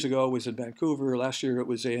 2 years ago, it was in Vancouver. Last year, it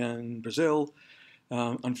was in Brazil.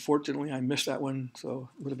 Unfortunately, I missed that one, so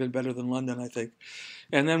it would have been better than London, I think.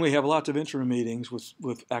 And then we have lots of interim meetings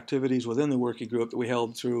with activities within the working group that we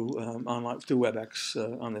held through online, through WebEx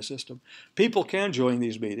on the system. People can join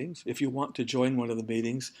these meetings if you want to join one of the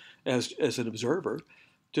meetings as an observer,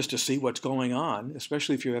 just to see what's going on,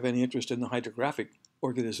 especially if you have any interest in the hydrographic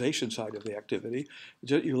organization side of the activity.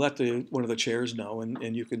 You let one of the chairs know,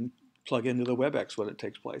 and you can plug into the WebEx when it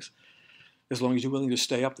takes place, as long as you're willing to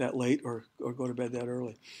stay up that late or go to bed that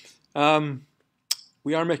early.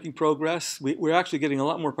 We are making progress. We're actually getting a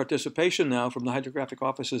lot more participation now from the hydrographic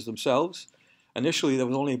offices themselves. Initially, there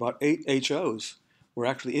was only about 8 HOs were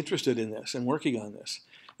actually interested in this and working on this.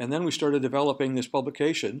 And then we started developing this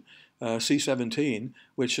publication, C17,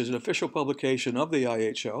 which is an official publication of the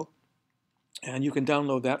IHO. And you can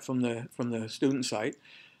download that from the student site,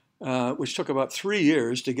 which took about 3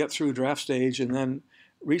 years to get through draft stage and then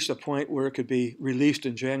reached a point where it could be released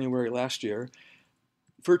in January last year.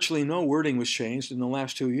 Virtually no wording was changed in the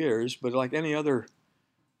last 2 years, but like any other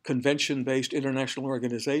convention-based international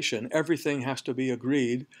organization, everything has to be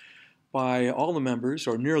agreed by all the members,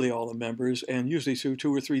 or nearly all the members, and usually through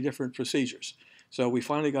 2 or 3 different procedures. So we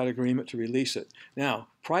finally got agreement to release it. Now,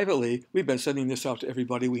 privately, we've been sending this out to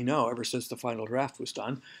everybody we know ever since the final draft was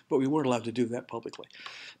done, but we weren't allowed to do that publicly.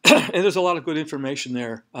 And there's a lot of good information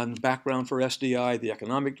there on the background for SDI, the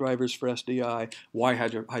economic drivers for SDI, why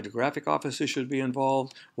hydrographic offices should be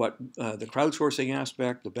involved, what the crowdsourcing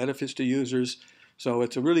aspect, the benefits to users. So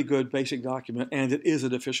it's a really good basic document, and it is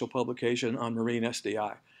an official publication on Marine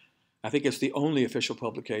SDI. I think it's the only official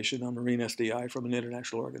publication on Marine SDI from an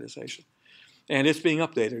international organization. And it's being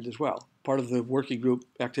updated as well. Part of the working group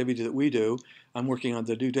activity that we do, I'm working on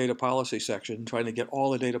the new data policy section, trying to get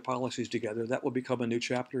all the data policies together. That will become a new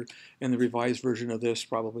chapter in the revised version of this,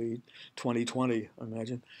 probably 2020, I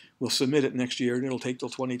imagine. We'll submit it next year, and it'll take till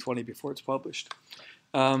 2020 before it's published.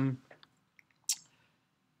 And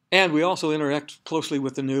we also interact closely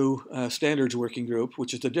with the new standards working group,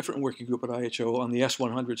 which is a different working group at IHO on the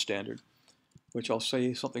S100 standard, which I'll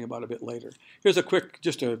say something about a bit later. Here's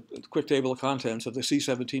just a quick table of contents of the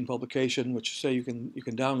C17 publication, which say you can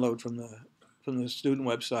download from the student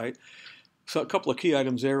website. So a couple of key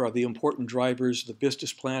items there are the important drivers, the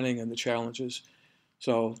business planning, and the challenges.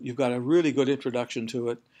 So you've got a really good introduction to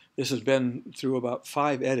it. This has been through about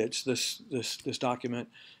 5 edits, this document,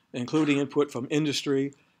 including input from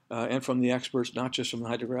industry and from the experts, not just from the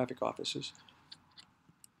hydrographic offices.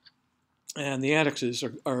 And the annexes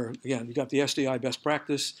are again, you've got the SDI best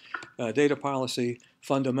practice, data policy,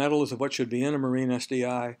 fundamentals of what should be in a marine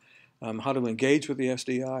SDI, how to engage with the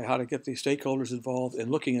SDI, how to get the stakeholders involved in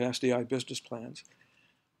looking at SDI business plans.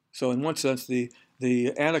 So in one sense, the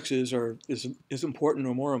annexes is important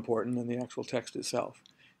or more important than the actual text itself.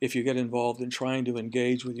 If you get involved in trying to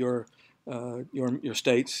engage with your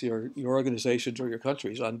states, your organizations, or your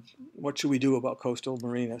countries on what should we do about coastal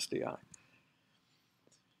marine SDI.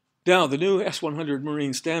 Now, the new S100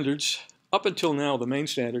 marine standards, up until now, the main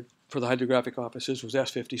standard for the hydrographic offices was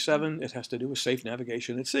S57. It has to do with safe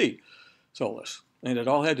navigation at sea, SOLAS. And it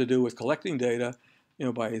all had to do with collecting data,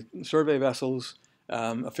 by survey vessels,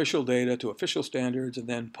 official data to official standards, and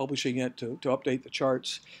then publishing it to update the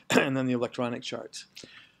charts, and then the electronic charts.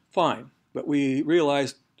 Fine, but we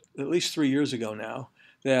realized at least 3 years ago now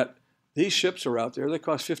that these ships are out there. They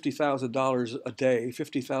cost $50,000 a day,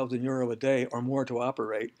 50,000 euro a day or more to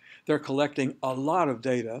operate. They're collecting a lot of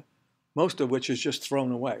data, most of which is just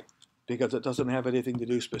thrown away because it doesn't have anything to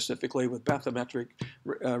do specifically with bathymetric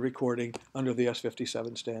recording under the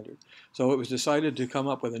S57 standard. So it was decided to come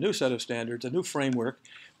up with a new set of standards, a new framework,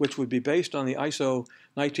 which would be based on the ISO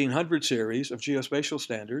 1900 series of geospatial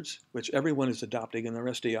standards, which everyone is adopting in their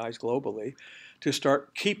SDIs globally, to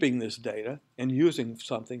start keeping this data and using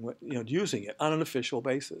using it on an official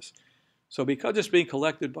basis. So because it's being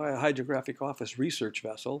collected by a hydrographic office research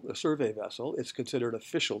vessel, a survey vessel, it's considered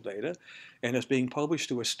official data, and it's being published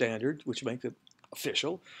to a standard, which makes it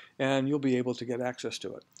official, and you'll be able to get access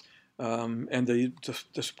to it. And the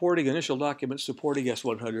supporting initial documents supporting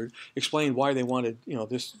S100 explain why they wanted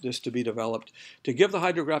this to be developed to give the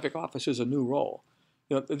hydrographic offices a new role.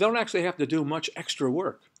 They don't actually have to do much extra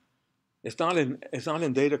work. It's not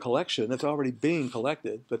in data collection. It's already being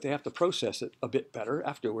collected, but they have to process it a bit better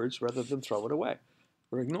afterwards rather than throw it away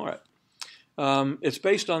or ignore it. It's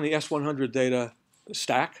based on the S100 data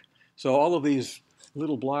stack. So all of these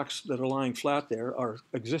little blocks that are lying flat there are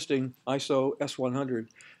existing ISO S100,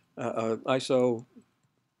 ISO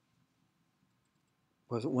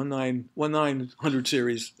was it 1900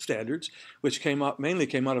 series standards, which mainly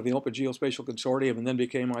came out of the Open Geospatial Consortium and then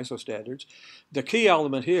became ISO standards. The key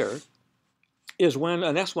element here is when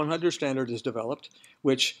an S100 standard is developed,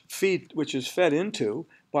 which is fed into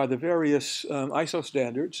by the various ISO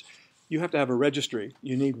standards, you have to have a registry.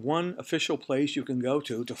 You need one official place you can go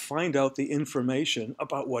to find out the information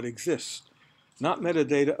about what exists. Not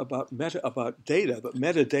metadata about data, but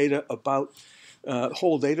metadata about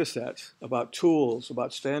whole data sets, about tools,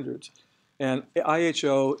 about standards. And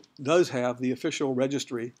IHO does have the official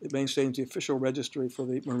registry. It maintains the official registry for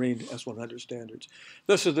the marine S100 standards.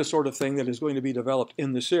 This is the sort of thing that is going to be developed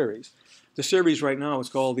in the series. The series right now is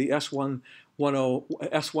called the S100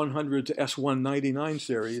 to S199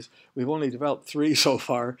 series. We've only developed 3 so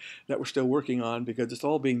far that we're still working on because it's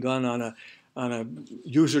all being done on a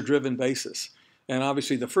user-driven basis. And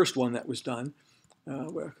obviously the first one that was done,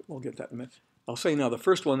 we'll get that in a minute. I'll say now the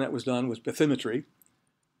first one that was done was bathymetry.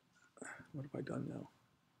 What have I done now?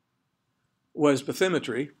 Was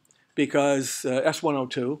bathymetry because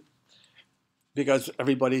S102, because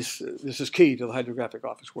this is key to the hydrographic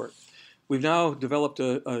office work. We've now developed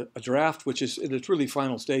a draft, which is in its really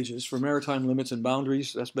final stages for maritime limits and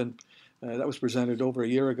boundaries. That was presented over a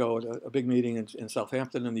year ago at a big meeting in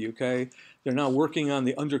Southampton in the UK. They're now working on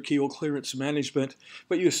the under-keel clearance management.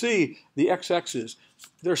 But you see the XXs,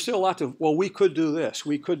 there's still lots of, well, we could do this,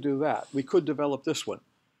 we could do that, we could develop this one.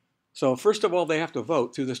 So first of all, they have to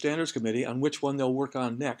vote through the standards committee on which one they'll work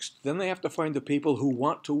on next. Then they have to find the people who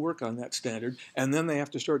want to work on that standard, and then they have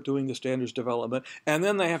to start doing the standards development, and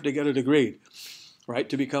then they have to get it agreed, right,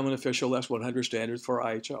 to become an official S100 standard for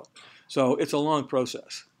IHO. So it's a long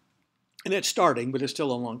process. And it's starting, but it's still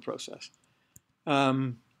a long process.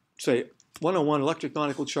 101 electronic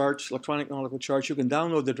nautical charts. You can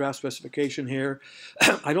download the draft specification here.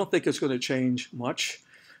 I don't think it's going to change much.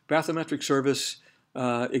 Bathymetric service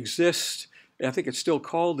exists. I think it's still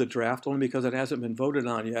called the draft only because it hasn't been voted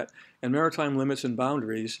on yet. And maritime limits and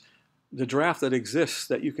boundaries, the draft that exists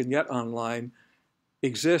that you can get online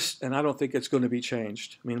exists, and I don't think it's going to be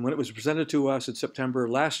changed. I mean, when it was presented to us in September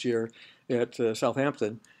last year at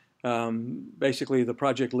Southampton, basically the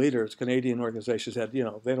project leaders, Canadian organizations, said, you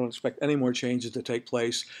know, they don't expect any more changes to take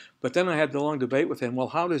place. But then I had the long debate with him, well,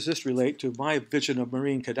 how does this relate to my vision of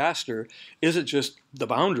marine cadastre? Is it just the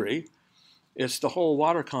boundary? It's the whole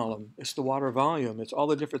water column. It's the water volume. It's all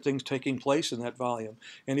the different things taking place in that volume.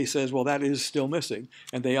 And he says, well, that is still missing.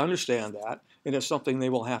 And they understand that, and it's something they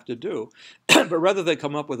will have to do. But rather than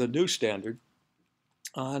come up with a new standard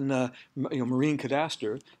on marine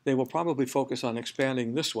cadastre, they will probably focus on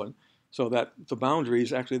expanding this one so that the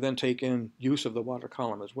boundaries actually then take in use of the water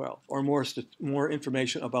column as well, or more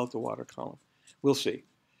information about the water column. We'll see.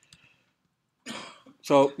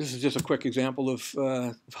 So this is just a quick example of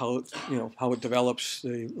how it develops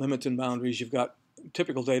the limits and boundaries. You've got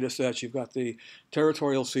typical data sets. You've got the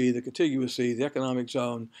territorial sea, the contiguous sea, the economic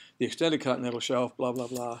zone, the extended continental shelf, blah, blah,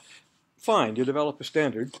 blah. Fine, you develop a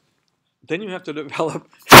standard. Then you have to develop,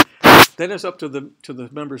 then it's up to the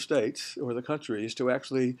member states or the countries to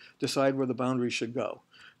actually decide where the boundaries should go.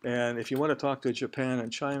 And if you want to talk to Japan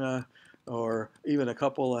and China, or even a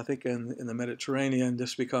couple, I think, in the Mediterranean,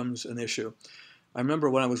 this becomes an issue. I remember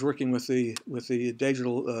when I was working with the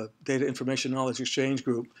digital data information knowledge exchange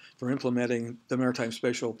group for implementing the Maritime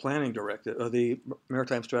Spatial Planning Directive, the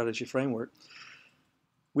Maritime Strategy Framework,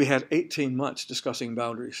 we had 18 months discussing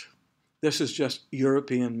boundaries. This is just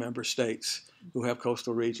European member states who have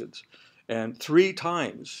coastal regions. And 3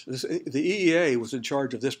 times, the EEA was in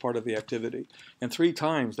charge of this part of the activity, and 3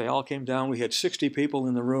 times they all came down. We had 60 people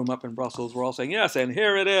in the room up in Brussels. We're all saying, yes, and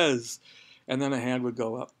here it is. And then a hand would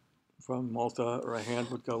go up from Malta, or a hand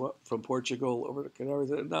would go up from Portugal over the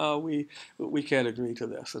Canaries. No, we can't agree to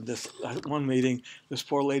this. And this one meeting, this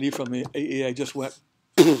poor lady from the EEA just went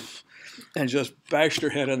and just bashed her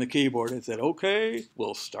head on the keyboard and said, okay,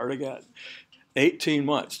 we'll start again. 18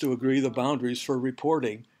 months to agree the boundaries for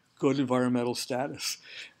reporting good environmental status.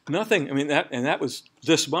 Nothing, I mean, that was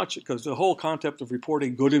this much, because the whole concept of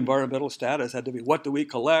reporting good environmental status had to be what do we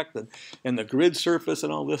collect, and the grid surface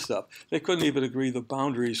and all this stuff. They couldn't even agree the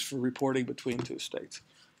boundaries for reporting between 2 states.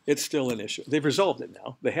 It's still an issue. They've resolved it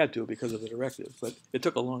now. They had to because of the directive, but it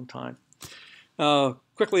took a long time.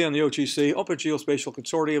 Quickly on the OGC, Open Geospatial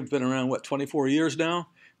Consortium has been around, what, 24 years now?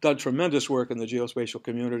 Done tremendous work in the geospatial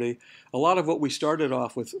community. A lot of what we started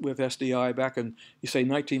off with SDI back in, you say,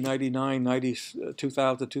 1999,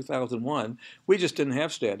 2000, 2001, we just didn't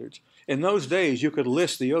have standards. In those days, you could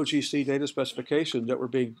list the OGC data specifications that were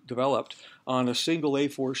being developed on a single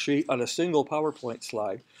A4 sheet, on a single PowerPoint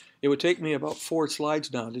slide. It would take me about 4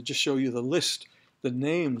 slides now to just show you the list, the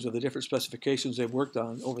names of the different specifications they've worked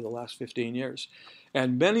on over the last 15 years.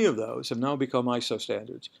 And many of those have now become ISO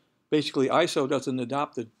standards. Basically, ISO doesn't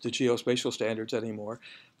adopt the geospatial standards anymore.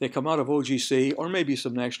 They come out of OGC or maybe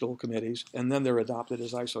some national committees, and then they're adopted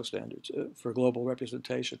as ISO standards for global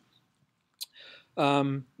representation.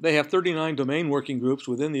 They have 39 domain working groups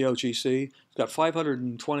within the OGC. It's got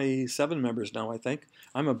 527 members now, I think.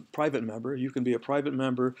 I'm a private member. You can be a private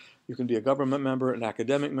member. You can be a government member, an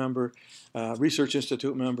academic member, research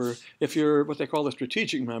institute member. If you're what they call a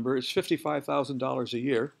strategic member, it's $55,000 a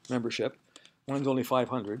year membership. One's only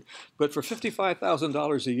 $500, but for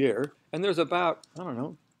 $55,000 a year, and there's about, I don't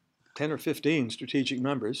know, 10 or 15 strategic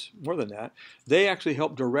members, more than that, they actually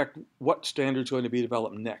help direct what standard's going to be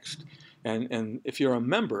developed next. And if you're a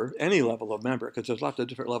member, any level of member, because there's lots of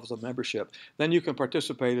different levels of membership, then you can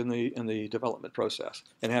participate in the development process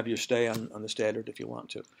and have your stay on the standard if you want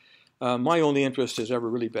to. My only interest has ever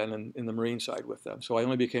really been in the marine side with them, so I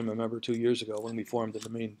only became a member 2 years ago when we formed the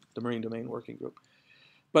Marine Domain Working Group.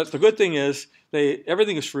 But the good thing is,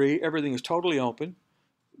 everything is free, everything is totally open.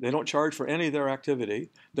 They don't charge for any of their activity.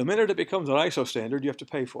 The minute it becomes an ISO standard, you have to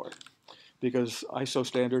pay for it, because ISO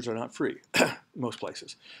standards are not free most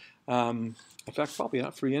places. In fact, probably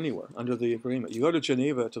not free anywhere under the agreement. You go to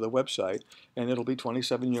Geneva to the website, and it'll be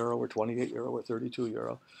 €27 or €28 or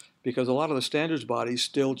 €32, because a lot of the standards bodies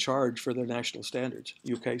still charge for their national standards.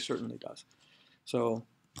 UK certainly does. So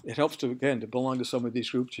it helps to, again, to belong to some of these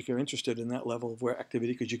groups if you're interested in that level of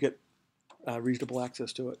activity, because you get reasonable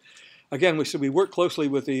access to it. Again, we work closely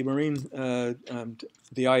with the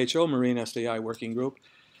the IHO Marine SDI Working Group.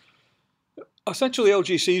 Essentially,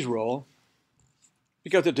 OGC's role,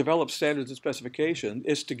 because it develops standards and specifications,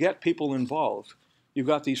 is to get people involved You've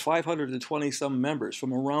got these 520 some members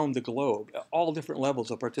from around the globe, all different levels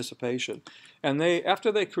of participation. And they,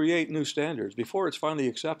 after they create new standards, before it's finally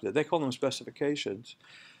accepted, they call them specifications,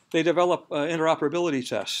 they develop interoperability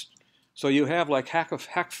tests. So you have like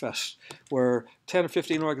Hackfest, where 10 or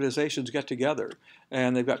 15 organizations get together,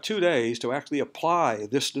 and they've got 2 days to actually apply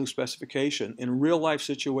this new specification in real life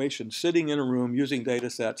situations, sitting in a room using data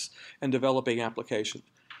sets and developing applications.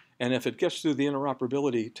 And if it gets through the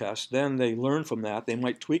interoperability test, then they learn from that. They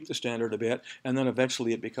might tweak the standard a bit, and then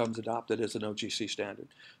eventually it becomes adopted as an OGC standard.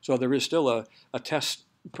 So there is still a test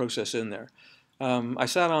process in there. I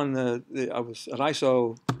sat on I was an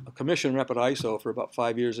ISO, a commission rep at ISO for about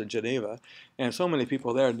 5 years in Geneva, and so many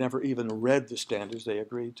people there never even read the standards they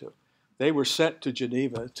agreed to. They were sent to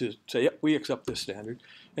Geneva to say, yep, we accept this standard.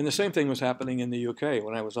 And the same thing was happening in the UK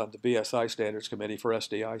when I was on the BSI Standards Committee for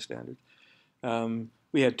SDI standards.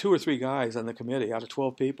 We had 2 or 3 guys on the committee out of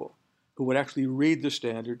 12 people who would actually read the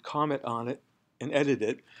standard, comment on it, and edit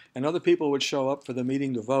it, and other people would show up for the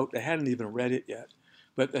meeting to vote. They hadn't even read it yet.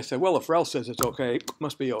 But they said, well, if Rel says it's okay, it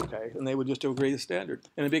must be okay. And they would just agree to the standard.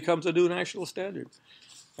 And it becomes a new national standard.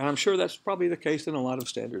 And I'm sure that's probably the case in a lot of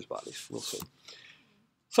standards bodies. We'll see.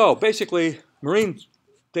 So basically, Marine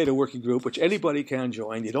Data Working Group, which anybody can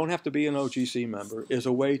join, you don't have to be an OGC member, is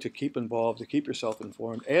a way to keep involved, to keep yourself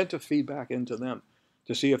informed, and to feed back into them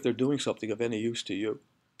to see if they're doing something of any use to you.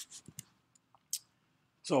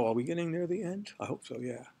 So are we getting near the end? I hope so,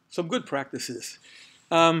 yeah. Some good practices.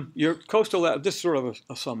 Your coastal, this is sort of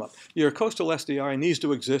a sum up. Your coastal SDI needs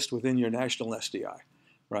to exist within your national SDI,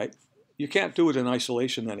 right? You can't do it in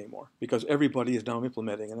isolation anymore because everybody is now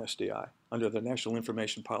implementing an SDI under the National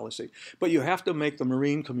Information Policy. But you have to make the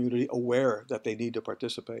marine community aware that they need to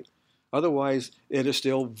participate. Otherwise, it is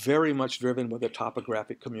still very much driven by the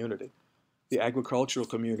topographic community, the agricultural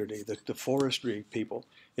community, the forestry people.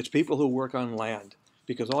 It's people who work on land,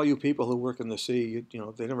 because all you people who work in the sea, you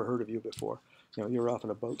know, they never heard of you before. You know, you're off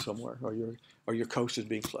on a boat somewhere, or your coast is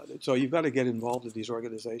being flooded. So you've got to get involved in these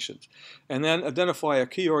organizations, and then identify a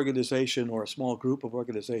key organization or a small group of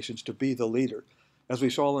organizations to be the leader. As we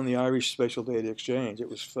saw in the Irish Spatial Data Exchange, it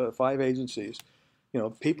was 5 agencies. You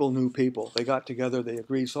know, people knew people. They got together. They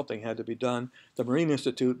agreed something had to be done. The Marine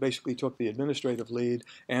Institute basically took the administrative lead,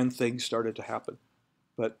 and things started to happen.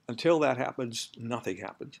 But until that happens, nothing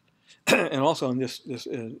happens. And also on this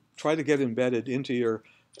try to get embedded into your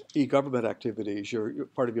e-government activities, your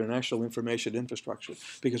part of your national information infrastructure,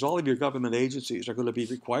 because all of your government agencies are going to be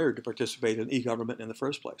required to participate in e-government in the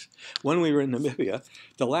first place. When we were in Namibia,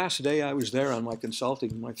 the last day I was there on my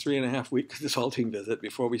consulting, my 3.5-week consulting visit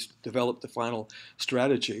before we developed the final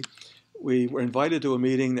strategy, we were invited to a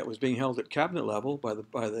meeting that was being held at cabinet level by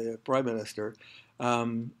the Prime Minister.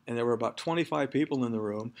 And there were about 25 people in the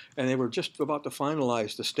room, and they were just about to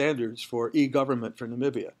finalize the standards for e-government for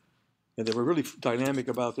Namibia. And they were really dynamic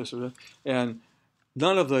about this. And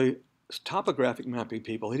none of the topographic mapping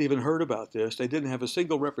people had even heard about this. They didn't have a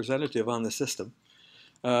single representative on the system.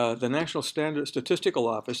 The National Standard Statistical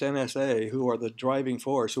Office, NSA, who are the driving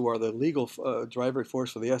force, who are the legal driving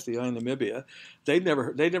force for the SDI in Namibia, they'd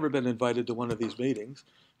never been invited to one of these meetings.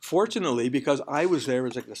 Fortunately, because I was there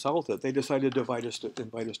as a consultant, they decided to invite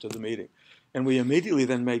us to the meeting. And we immediately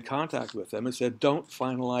then made contact with them and said, don't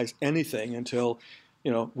finalize anything until,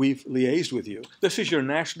 you know, we've liaised with you. This is your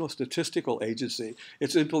National Statistical Agency.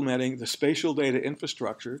 It's implementing the spatial data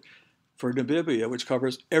infrastructure for Namibia, which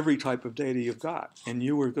covers every type of data you've got. And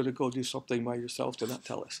you were going to go do something by yourself to not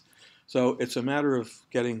tell us. So it's a matter of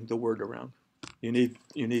getting the word around. You need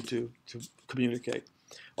to communicate.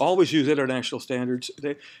 Always use international standards.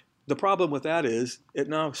 The problem with that is it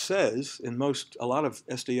now says in a lot of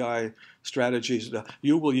SDI strategies that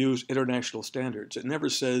you will use international standards. It never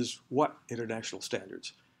says what international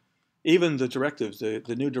standards. Even the directives,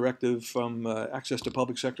 the new directive from Access to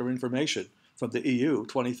Public Sector Information from the EU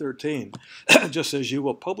 2013 just says you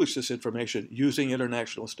will publish this information using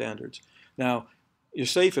international standards. Now, you're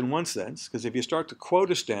safe in one sense, because if you start to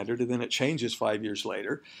quote a standard and then it changes 5 years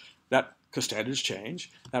later, because standards change,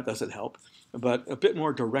 that doesn't help. But a bit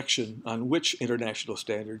more direction on which international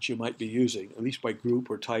standards you might be using, at least by group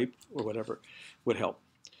or type or whatever, would help.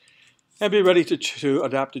 And be ready to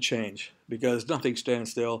adapt to change, because nothing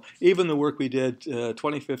stands still. Even the work we did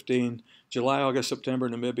 2015, July, August, September,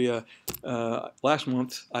 Namibia, last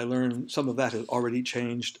month, I learned some of that has already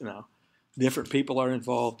changed now. Different people are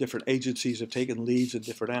involved, different agencies have taken leads in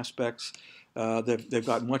different aspects. They've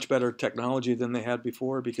got much better technology than they had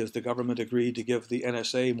before because the government agreed to give the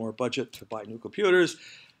NSA more budget to buy new computers.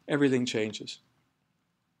 Everything changes.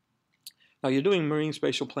 Now, you're doing marine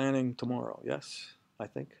spatial planning tomorrow, yes, I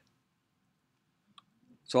think.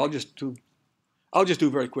 So I'll just do I'll just do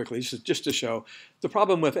very quickly, just to show the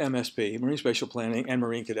problem with MSP, Marine Spatial Planning, and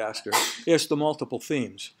Marine Cadastre is the multiple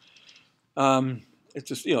themes. It's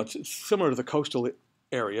just, it's similar to the coastal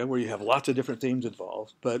area where you have lots of different themes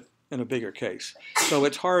involved, but in a bigger case. So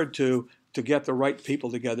it's hard to get the right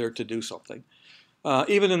people together to do something.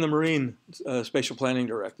 Even in the Marine Spatial Planning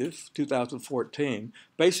Directive, 2014,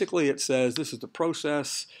 basically it says this is the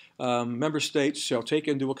process. Member states shall take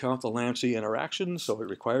into account the land-sea interactions, so it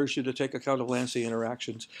requires you to take account of land-sea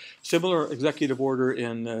interactions. Similar executive order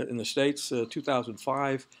in the states,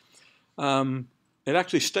 2005. It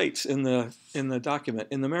actually states in the document,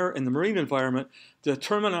 in the marine environment, the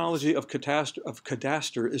terminology of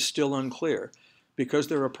cadastre is still unclear, because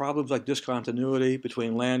there are problems like discontinuity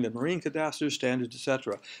between land and marine cadastre standards,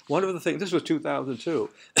 etc. One of the things, this was 2002,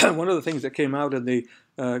 one of the things that came out in the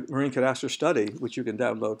Marine Cadastre study, which you can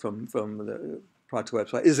download from the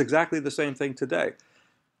project website, is exactly the same thing today.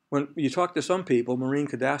 When you talk to some people, marine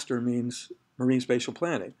cadastre means marine spatial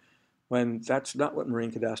planning, when that's not what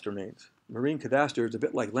marine cadastre means. Marine cadastre is a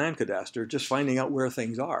bit like land cadastre, just finding out where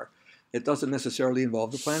things are. It doesn't necessarily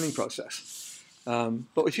involve the planning process.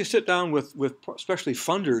 But if you sit down with especially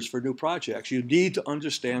funders for new projects, you need to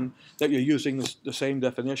understand that you're using the same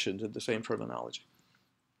definitions and the same terminology.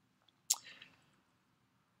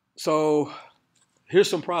 So here's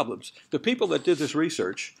some problems. The people that did this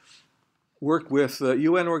research worked with a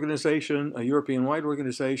UN organization, a European-wide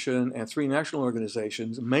organization, and 3 national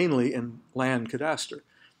organizations, mainly in land cadastre.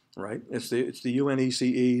 Right? It's the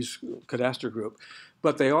UNECE's cadastre group.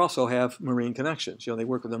 But they also have marine connections. They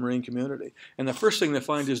work with the marine community. And the first thing they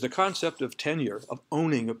find is the concept of tenure, of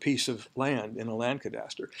owning a piece of land in a land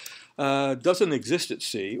cadastre, doesn't exist at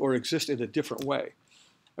sea or exist in a different way.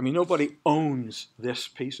 I mean, nobody owns this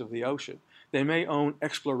piece of the ocean. They may own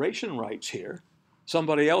exploration rights here.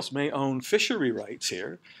 Somebody else may own fishery rights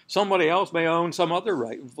here. Somebody else may own some other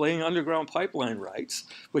right, laying underground pipeline rights,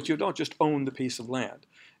 but you don't just own the piece of land.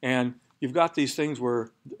 And you've got these things where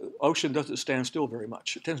the ocean doesn't stand still very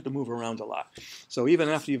much. It tends to move around a lot. So even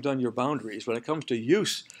after you've done your boundaries, when it comes to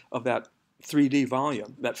use of that 3D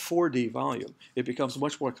volume, that 4D volume, it becomes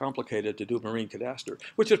much more complicated to do marine cadastre,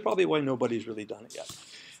 which is probably why nobody's really done it yet.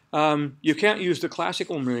 You can't use the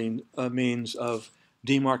classical marine means of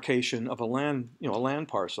demarcation of a land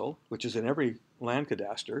parcel, which is in every land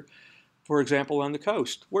cadastre. For example, on the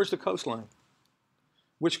coast. Where's the coastline?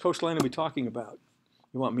 Which coastline are we talking about?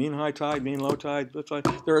 You want mean high tide, mean low tide, low tide?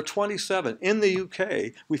 There are 27. In the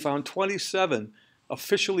UK, we found 27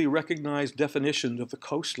 officially recognized definitions of the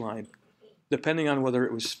coastline, depending on whether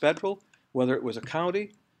it was federal, whether it was a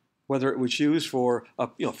county, whether it was used for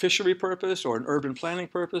a fishery purpose or an urban planning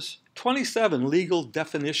purpose. 27 legal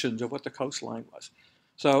definitions of what the coastline was.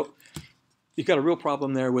 So you've got a real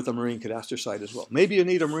problem there with a marine cadastre site as well. Maybe you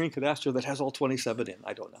need a marine cadastre that has all 27 in.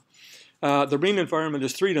 I don't know. The marine environment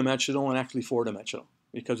is 3-dimensional and actually 4-dimensional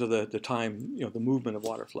because of the time, the movement of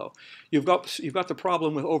water flow. You've got the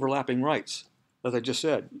problem with overlapping rights. As I just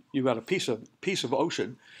said, you've got a piece of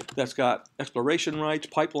ocean that's got exploration rights,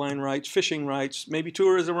 pipeline rights, fishing rights, maybe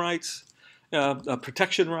tourism rights,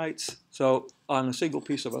 protection rights. So on a single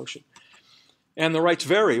piece of ocean, and the rights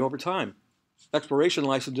vary over time. Exploration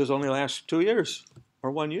licenses only last 2 years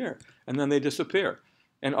or 1 year, and then they disappear.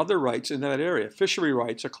 And other rights in that area, fishery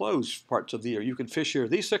rights, are closed parts of the year. You can fish here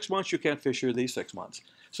these 6 months, you can't fish here these 6 months.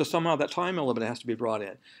 So somehow that time element has to be brought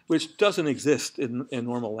in, which doesn't exist in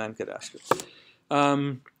normal land cadastre.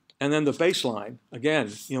 And then the baseline, again,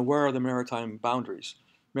 where are the maritime boundaries?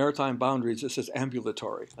 Maritime boundaries, this is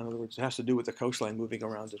ambulatory. In other words, it has to do with the coastline moving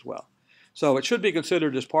around as well. So it should be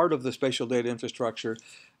considered as part of the spatial data infrastructure.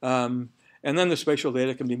 And then the spatial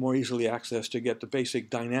data can be more easily accessed to get the basic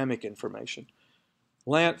dynamic information.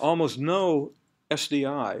 Almost no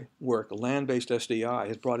SDI work, land-based SDI,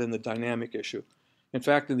 has brought in the dynamic issue. In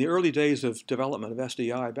fact, in the early days of development of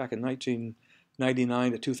SDI, back in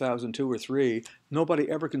 1999 to 2002 or 3, nobody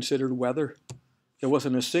ever considered weather. There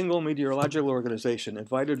wasn't a single meteorological organization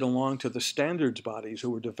invited along to the standards bodies who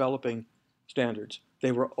were developing standards.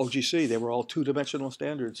 They were OGC, they were all 2-dimensional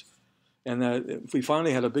standards. And we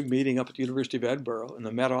finally had a big meeting up at the University of Edinburgh, and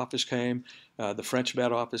the Met Office came, the French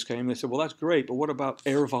Met Office came, and they said, well, that's great, but what about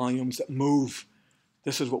air volumes that move?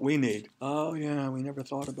 This is what we need. Oh, yeah, we never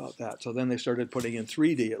thought about that. So then they started putting in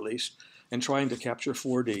 3D at least, and trying to capture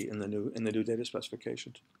 4D in the new data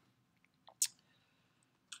specifications.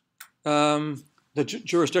 The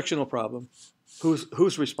jurisdictional problem.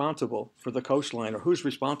 Who's responsible for the coastline, or who's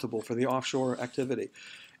responsible for the offshore activity?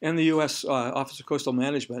 In the U.S. Office of Coastal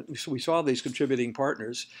Management, we saw these contributing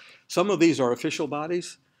partners. Some of these are official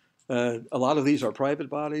bodies. A lot of these are private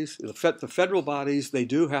bodies. The federal bodies, they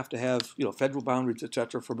do have to have, federal boundaries, et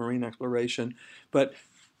cetera, for marine exploration. But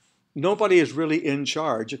nobody is really in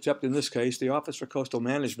charge, except in this case, the Office for Coastal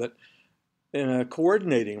Management, in a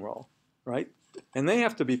coordinating role, right? And they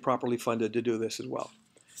have to be properly funded to do this as well.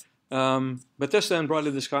 But this then brought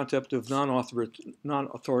in this concept of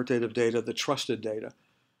non-authoritative data, the trusted data,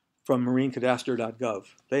 from marinecadastre.gov.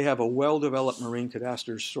 They have a well-developed marine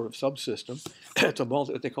cadastre sort of subsystem.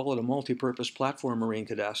 They call it a multi-purpose platform marine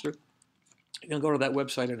cadastre. You can go to that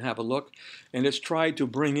website and have a look, and it's tried to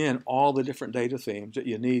bring in all the different data themes that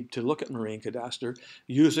you need to look at marine cadastre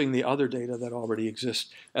using the other data that already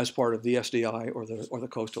exists as part of the SDI or the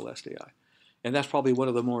coastal SDI. And that's probably one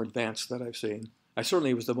of the more advanced that I've seen. I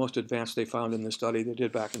certainly was the most advanced they found in the study they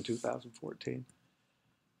did back in 2014.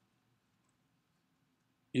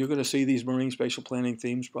 You're going to see these marine spatial planning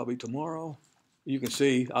themes probably tomorrow. You can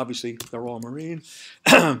see, obviously, they're all marine.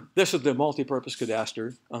 This is the multi-purpose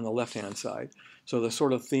cadastre on the left-hand side. So the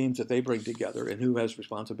sort of themes that they bring together and who has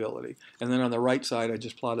responsibility. And then on the right side, I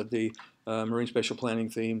just plotted the marine spatial planning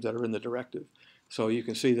themes that are in the directive. So you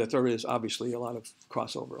can see that there is obviously a lot of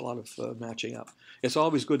crossover, a lot of matching up. It's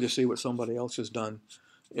always good to see what somebody else has done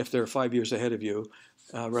if they're 5 years ahead of you,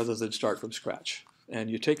 rather than start from scratch. And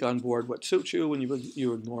you take on board what suits you and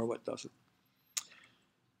you ignore what doesn't.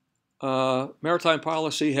 Maritime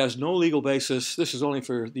policy has no legal basis. This is only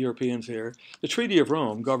for the Europeans here. The Treaty of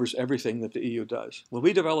Rome governs everything that the EU does. When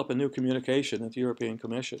we develop a new communication at the European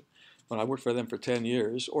Commission, when I worked for them for 10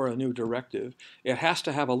 years, or a new directive, it has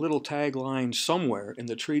to have a little tagline somewhere in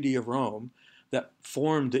the Treaty of Rome that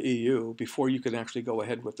formed the EU before you can actually go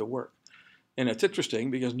ahead with the work. And it's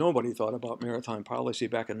interesting because nobody thought about maritime policy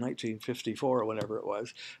back in 1954 or whenever it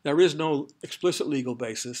was. There is no explicit legal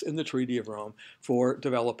basis in the Treaty of Rome for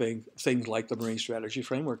developing things like the Marine Strategy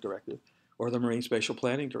Framework Directive or the Marine Spatial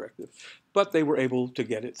Planning Directive. But they were able to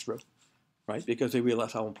get it through, right? Because they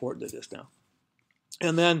realize how important it is now.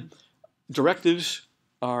 And then directives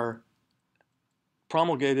are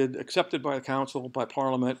promulgated, accepted by the Council, by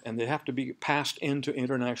Parliament, and they have to be passed into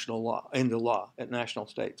international law, into law at national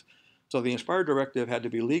states. So the Inspire Directive had to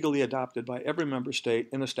be legally adopted by every member state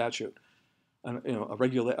in a statute, a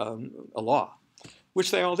law,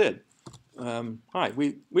 which they all did.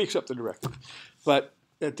 We accept the directive, but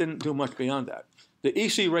it didn't do much beyond that. The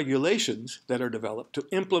EC regulations that are developed to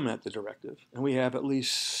implement the directive, and we have at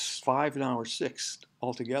least 5 now or 6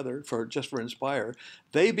 altogether just for Inspire,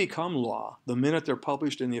 they become law the minute they're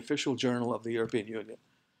published in the official journal of the European Union.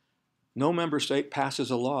 No member state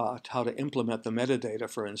passes a law to how to implement the metadata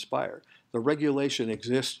for Inspire. The regulation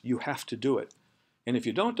exists, you have to do it. And if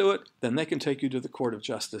you don't do it, then they can take you to the Court of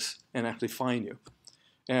Justice and actually fine you.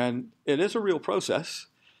 And it is a real process.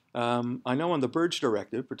 I know on the Birds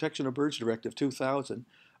Directive, Protection of Birds Directive 2000,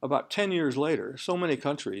 about 10 years later, so many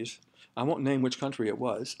countries, I won't name which country it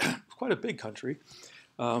was, quite a big country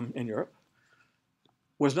in Europe,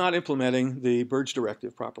 was not implementing the Birds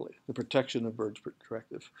Directive properly, the Protection of Birds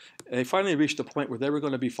Directive. And they finally reached a point where they were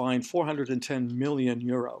going to be fined 410 million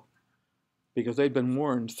euro because they'd been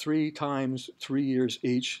warned 3 times, 3 years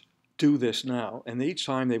each, do this now. And each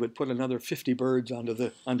time they would put another 50 birds under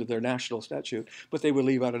their national statute, but they would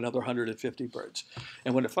leave out another 150 birds.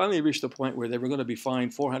 And when it finally reached the point where they were going to be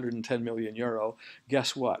fined 410 million euro,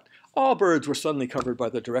 guess what? All birds were suddenly covered by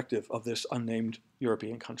the directive of this unnamed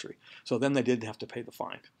European country. So then they didn't have to pay the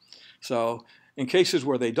fine. So in cases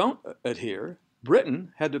where they don't adhere,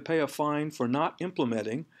 Britain had to pay a fine for not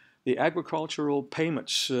implementing the agricultural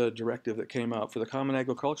payments directive that came out for the Common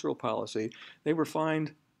Agricultural Policy. They were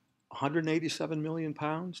fined 187 million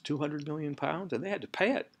pounds, 200 million pounds, and they had to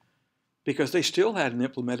pay it because they still hadn't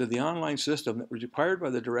implemented the online system that was required by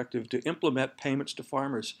the directive to implement payments to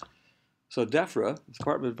farmers. So DEFRA, the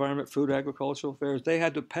Department of Environment, Food, Agricultural Affairs, they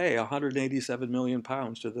had to pay 187 million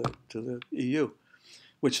pounds to the EU,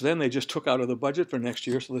 which then they just took out of the budget for next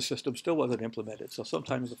year, so the system still wasn't implemented. So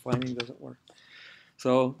sometimes the fining doesn't work.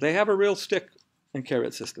 So they have a real stick and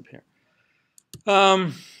carrot system here.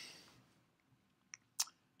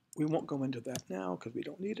 We won't go into that now because we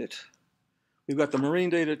don't need it. We've got the marine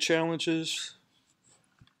data challenges.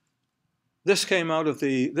 This came out of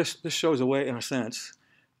this shows a way, in a sense,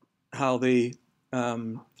 how the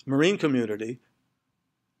marine community,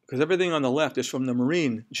 because everything on the left is from the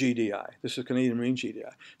marine GDI, this is Canadian Marine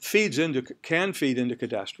GDI, can feed into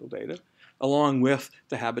cadastral data, along with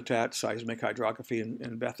the habitat, seismic, hydrography,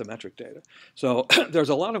 and bathymetric data. So there's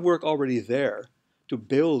a lot of work already there to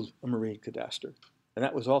build a marine cadastre. And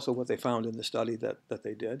that was also what they found in the study that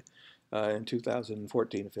they did in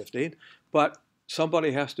 2014 and 15. But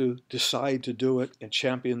somebody has to decide to do it and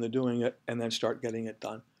champion the doing it and then start getting it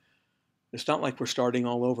done. It's not like we're starting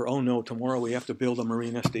all over. Oh no, tomorrow we have to build a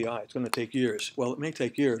marine SDI. It's going to take years. Well, it may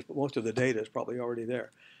take years, but most of the data is probably already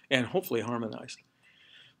there and hopefully harmonized.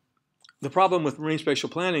 The problem with marine spatial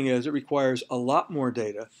planning is it requires a lot more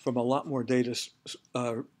data from a lot more data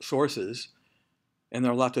sources, and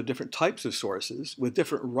there are lots of different types of sources with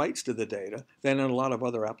different rights to the data than in a lot of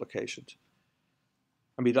other applications.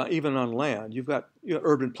 I mean, even on land, you've got,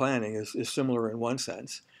 urban planning is similar in one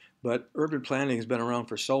sense, but urban planning has been around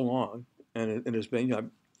for so long, and it has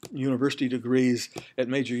been, university degrees at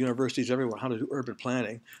major universities everywhere how to do urban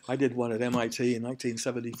planning. I did one at MIT in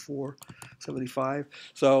 1974, 75.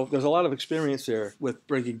 So there's a lot of experience there with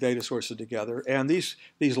bringing data sources together. And these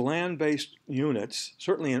land-based units,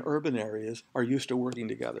 certainly in urban areas, are used to working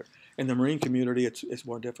together. In the marine community, it's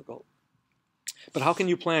more difficult. But how can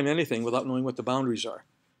you plan anything without knowing what the boundaries are?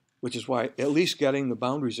 Which is why at least getting the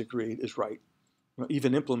boundaries agreed is right.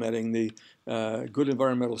 Even implementing the good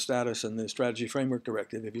environmental status and the strategy framework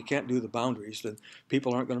directive, if you can't do the boundaries, then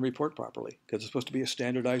people aren't going to report properly because it's supposed to be a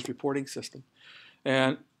standardized reporting system.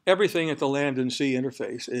 And everything at the land and sea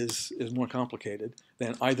interface is more complicated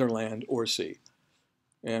than either land or sea.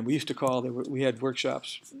 And we used to call, we had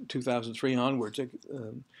workshops 2003 onwards.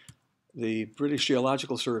 The British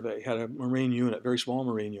Geological Survey had a marine unit, very small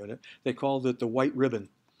marine unit. They called it the white ribbon.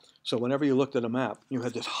 So whenever you looked at a map, you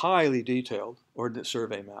had this highly detailed Ordnance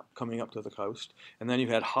Survey map coming up to the coast, and then you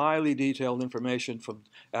had highly detailed information from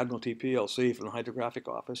Admiralty PLC, from the Hydrographic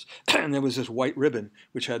Office, and there was this white ribbon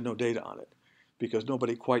which had no data on it because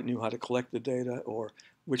nobody quite knew how to collect the data or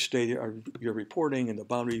which data you're reporting, and the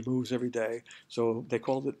boundary moves every day. So they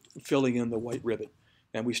called it filling in the white ribbon.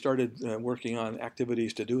 And we started working on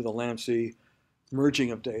activities to do the land-sea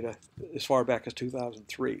merging of data as far back as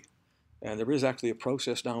 2003. And there is actually a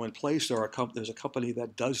process now in place. There's a company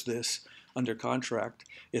that does this under contract.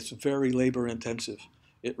 It's very labor intensive.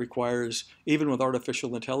 It requires, even with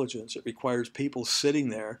artificial intelligence, it requires people sitting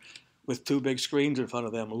there with two big screens in front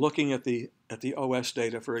of them, looking at the OS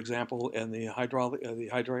data, for example, and the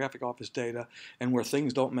Hydrographic Office data, and where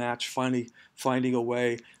things don't match, finding a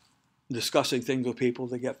way, discussing things with people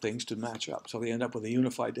to get things to match up. So they end up with a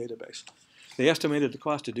unified database. They estimated the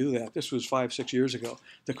cost to do that. This was 5-6 years ago.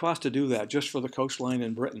 The cost to do that just for the coastline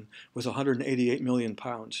in Britain was 188 million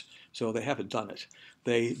pounds. So they haven't done it.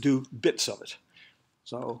 They do bits of it.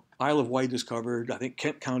 So Isle of Wight is covered. I think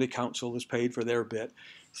Kent County Council is paid for their bit.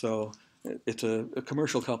 So it's a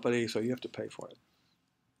commercial company, so you have to pay for it.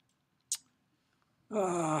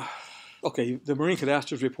 Okay, the Marine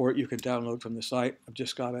Cadastres report you can download from the site. I've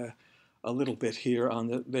just got a little bit here on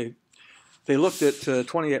the. They looked at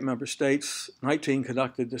 28 member states, 19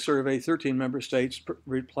 conducted the survey, 13 member states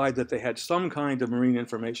replied that they had some kind of marine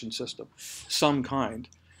information system, some kind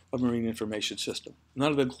of marine information system. None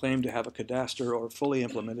of them claimed to have a cadastre or fully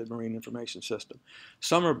implemented marine information system.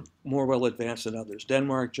 Some are more well advanced than others.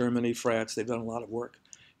 Denmark, Germany, France, they've done a lot of work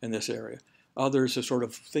in this area. Others are sort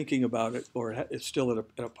of thinking about it, or it's still at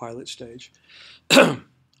a pilot stage.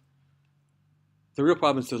 The real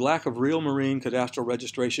problem is the lack of real marine cadastral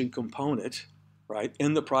registration component, right,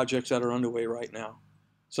 in the projects that are underway right now.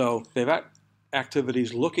 So they've got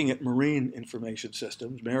activities looking at marine information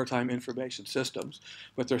systems, maritime information systems,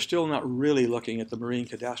 but they're still not really looking at the marine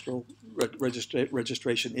cadastral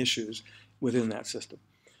registration issues within that system.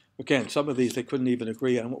 Again, some of these they couldn't even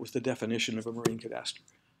agree on what was the definition of a marine cadastre.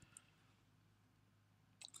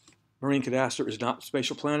 Marine cadastre is not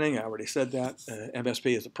spatial planning. I already said that.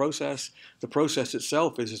 MSP is a process. The process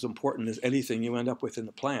itself is as important as anything you end up with in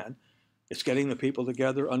the plan. It's getting the people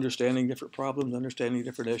together, understanding different problems, understanding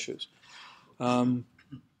different issues.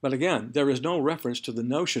 But again, there is no reference to the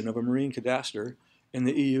notion of a marine cadastre in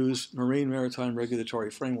the EU's Marine Maritime Regulatory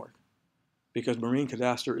Framework, because marine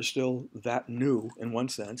cadastre is still that new, in one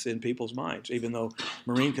sense, in people's minds, even though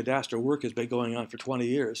marine cadastre work has been going on for 20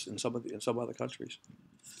 years in some other countries.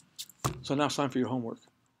 So now it's time for your homework.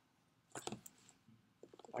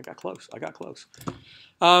 I got close.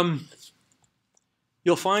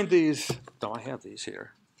 You'll find these. No, I have these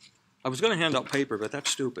here. I was going to hand out paper, but that's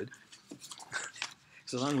stupid.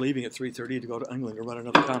 So I'm leaving at 3:30 to go to England to run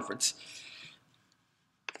another conference.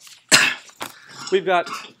 We've got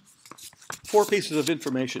 4 pieces of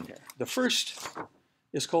information here. The first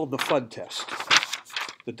is called the FUD test,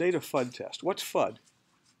 the data FUD test. What's FUD?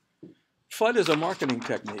 FUD is a marketing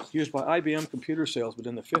technique used by IBM computer salesmen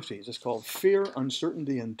in the 50s. It's called fear,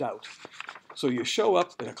 uncertainty, and doubt. So you show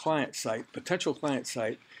up at a client site, potential client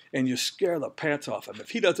site, and you scare the pants off him.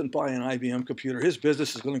 If he doesn't buy an IBM computer, his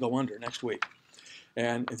business is going to go under next week.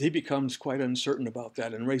 And he becomes quite uncertain about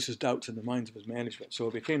that and raises doubts in the minds of his management. So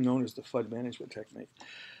it became known as the FUD management technique.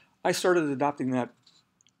 I started adopting that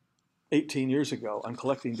 18 years ago on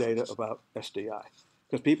collecting data about SDI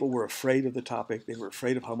because people were afraid of the topic. They were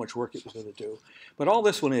afraid of how much work it was going to do. But all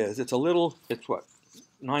this one is, it's what,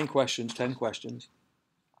 9 questions, 10 questions,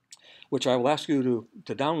 which I will ask you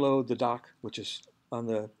to download the doc, which is on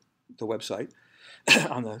the website,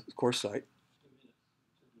 on the course site.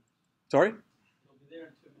 Sorry? It'll be there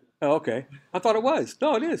in 2 minutes. Oh, okay. I thought it was.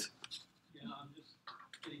 No, it is. Yeah, I'm just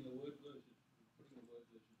getting the Word version. Putting the Word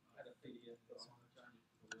version. I had a PDF, but I want to change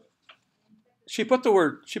it to the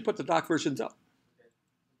Word. She put the doc versions up. Okay.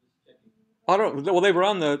 I'm just checking. I don't. Well, they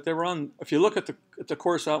were on. If you look at the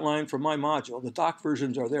course outline for my module, the doc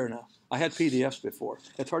versions are there now. I had PDFs before.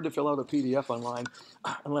 It's hard to fill out a PDF online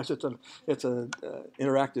unless it's an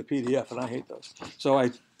interactive PDF, and I hate those. So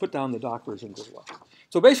I put down the doc versions as well.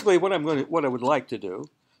 So basically, what I would like to do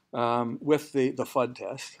with the FUD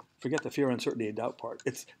test, forget the fear, uncertainty, and doubt part.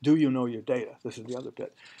 It's do you know your data? This is the other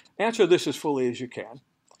bit. Answer this as fully as you can,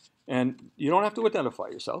 and you don't have to identify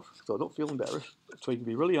yourself, so don't feel embarrassed. So you can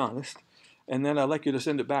be really honest. And then I'd like you to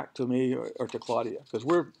send it back to me or to Claudia, because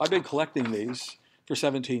I've been collecting these for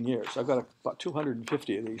 17 years. I've got about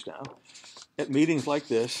 250 of these now at meetings like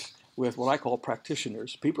this with what I call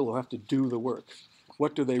practitioners, people who have to do the work.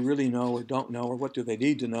 What do they really know or don't know, or what do they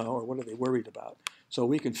need to know, or what are they worried about? So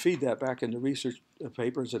we can feed that back into research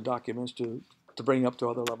papers and documents to bring up to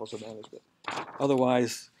other levels of management.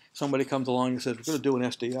 Otherwise, somebody comes along and says, we're going to do an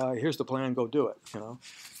SDI, here's the plan, go do it, and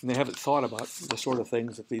they haven't thought about the sort of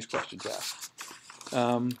things that these questions ask.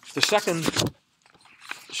 The second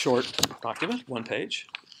short document, 1 page,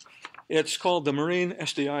 it's called the Marine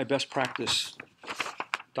SDI Best Practice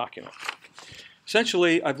document.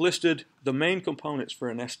 Essentially, I've listed the main components for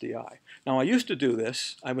an SDI. Now, I used to do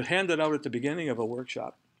this. I would hand it out at the beginning of a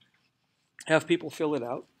workshop, have people fill it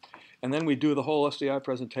out, and then we do the whole SDI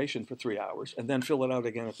presentation for 3 hours, and then fill it out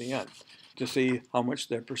again at the end to see how much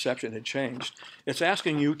their perception had changed. It's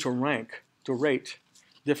asking you to rate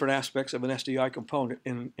different aspects of an SDI component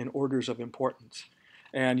in orders of importance.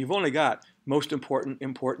 And you've only got most important,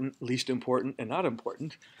 important, least important, and not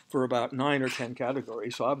important for about 9 or 10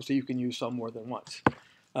 categories. So obviously you can use some more than once.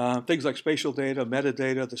 Things like spatial data,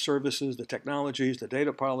 metadata, the services, the technologies, the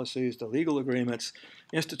data policies, the legal agreements,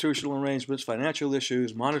 institutional arrangements, financial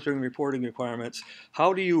issues, monitoring, reporting requirements.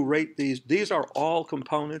 How do you rate these? These are all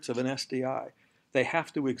components of an SDI. They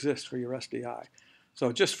have to exist for your SDI.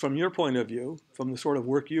 So just from your point of view, from the sort of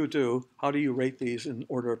work you do, how do you rate these in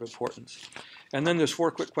order of importance? And then there's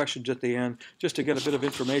 4 quick questions at the end, just to get a bit of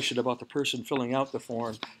information about the person filling out the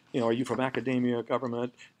form. Are you from academia,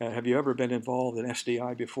 government? Have you ever been involved in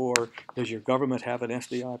SDI before? Does your government have an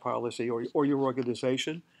SDI policy, or your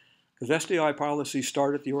organization? Because SDI policies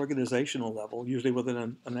start at the organizational level, usually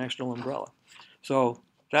within a national umbrella. So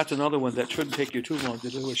that's another one that shouldn't take you too long to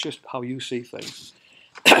do. It's just how you see things.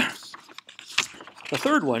 The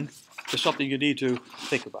third one is something you need to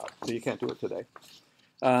think about, so you can't do it today.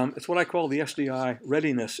 It's what I call the SDI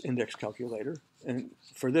Readiness Index Calculator. And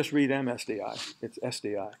for this, read MSDI. It's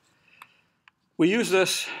SDI. We use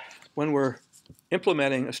this when we're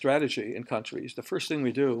implementing a strategy in countries. The first thing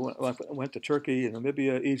we do, I went to Turkey,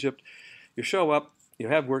 Namibia, Egypt, you show up, you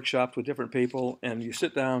have workshops with different people, and you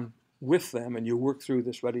sit down with them and you work through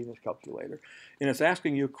this readiness calculator. And it's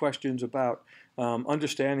asking you questions about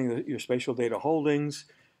understanding your spatial data holdings.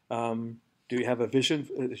 Do you have a vision?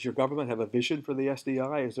 Does your government have a vision for the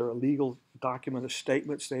SDI? Is there a legal document, a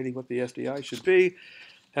statement stating what the SDI should be?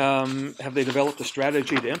 Have they developed a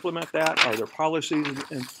strategy to implement that? Are there policies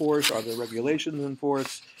in force? Are there regulations in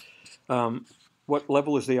force? What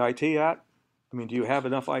level is the IT at? I mean, do you have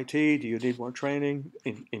enough IT? Do you need more training?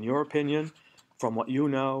 In your opinion, from what you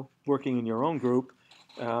know, working in your own group,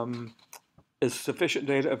 is sufficient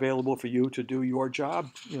data available for you to do your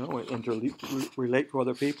job, and to relate to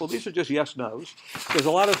other people? These are just yes, no's. There's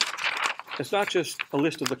a lot of, it's not just a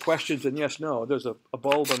list of the questions and yes, no. There's a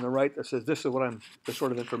bulb on the right that says, this is the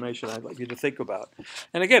sort of information I'd like you to think about.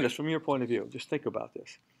 And again, it's from your point of view. Just think about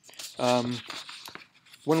this.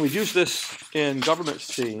 When we use this in government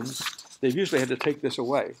scenes, they've usually had to take this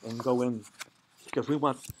away and go in, because we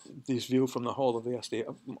want these view from the whole of the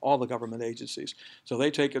SDI, all the government agencies. So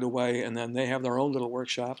they take it away, and then they have their own little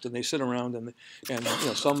workshops, and they sit around, and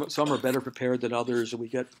some are better prepared than others, and we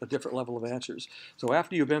get a different level of answers. So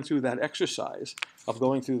after you've been through that exercise of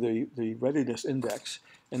going through the readiness index,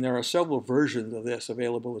 and there are several versions of this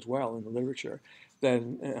available as well in the literature,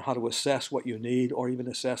 then how to assess what you need, or even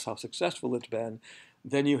assess how successful it's been,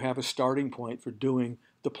 then you have a starting point for doing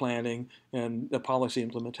the planning and the policy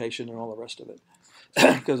implementation and all the rest of it.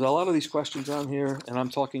 because a lot of these questions on here, and I'm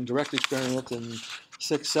talking direct experience in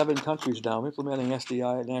 6, 7 countries now, implementing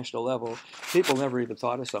SDI at national level, people never even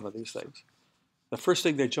thought of some of these things. The first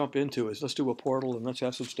thing they jump into is let's do a portal and let's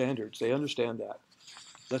have some standards. They understand that.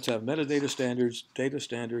 Let's have metadata standards, data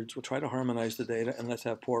standards, we'll try to harmonize the data, and let's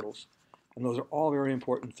have portals. And those are all very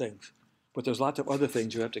important things. But there's lots of other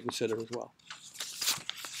things you have to consider as well.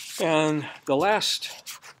 And the last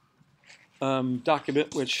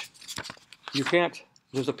document, which you can't,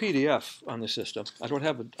 there's a PDF on the system. I don't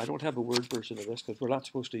have a Word version of this because we're not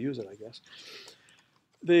supposed to use it, I guess.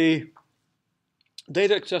 The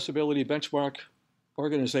Data Accessibility Benchmark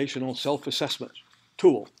Organizational Self-Assessment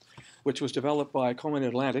Tool, which was developed by Coleman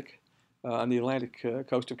Atlantic on the Atlantic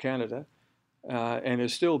coast of Canada, and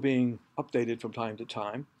is still being updated from time to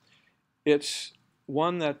time. It's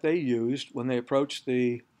one that they used when they approached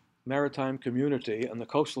the maritime community and the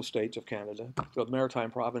coastal states of Canada, the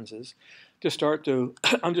maritime provinces, to start to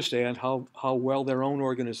understand how well their own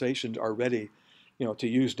organizations are ready, to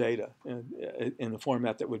use data in the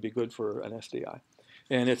format that would be good for an SDI.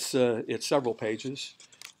 And it's several pages.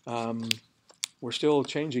 We're still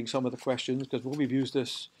changing some of the questions because we've used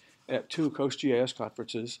this at 2 Coast GIS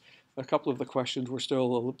conferences. A couple of the questions were still a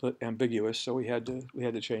little bit ambiguous, so we had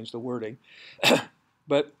to change the wording.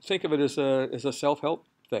 But think of it as a self-help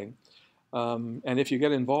thing. And if you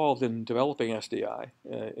get involved in developing SDI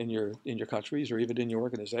in your countries or even in your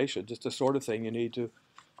organizations, it's the sort of thing you need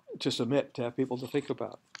to submit to have people to think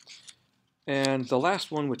about. And the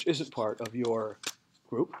last one, which isn't part of your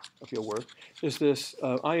group, of your work, is this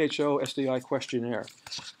IHO SDI questionnaire.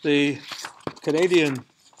 The Canadian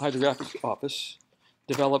Hydrographic Office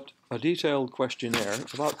developed a detailed questionnaire,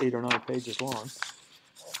 it's about 8 or 9 pages long,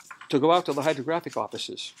 to go out to the hydrographic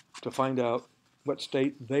offices to find out what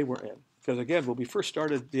state they were in. Because again, when we first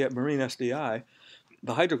started the Marine SDI,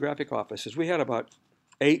 the hydrographic offices, we had about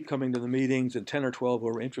 8 coming to the meetings and 10 or 12 who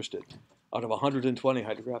were interested out of 120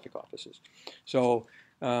 hydrographic offices. So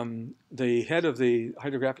the head of the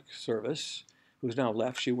hydrographic service, who's now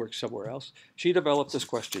left, she works somewhere else, she developed this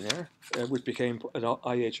questionnaire, which became an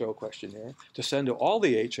IHO questionnaire, to send to all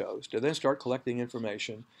the HOs to then start collecting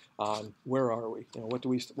information on where are we, what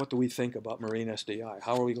do we think about Marine SDI,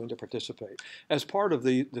 how are we going to participate, as part of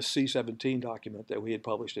the C17 document that we had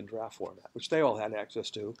published in draft format, which they all had access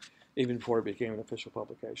to even before it became an official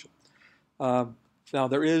publication. Now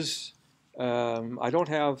there is, I don't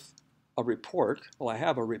have a report, well I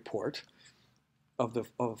have a report of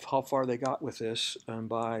how far they got with this, and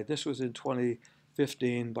this was in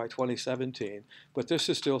 2015, by 2017, but this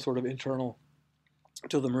is still sort of internal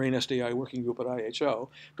to the Marine SDI Working Group at IHO,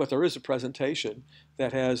 but there is a presentation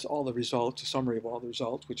that has all the results, a summary of all the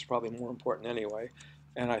results, which is probably more important anyway,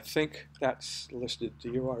 and I think that's listed, the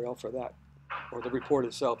URL for that, or the report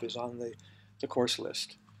itself is on the course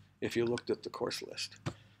list, if you looked at the course list.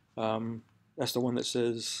 That's the one that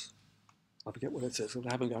says, I forget what it says,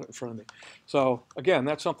 I haven't got it in front of me. So again,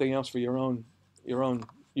 that's something else for your own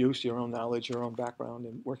use, your own knowledge, your own background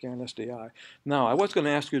in working on SDI. Now, I was going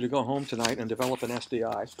to ask you to go home tonight and develop an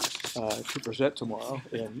SDI to present tomorrow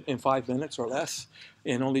in 5 minutes or less,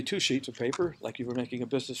 in only 2 sheets of paper, like you were making a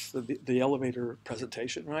business, the elevator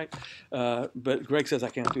presentation, right? But Greg says I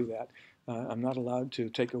can't do that. I'm not allowed to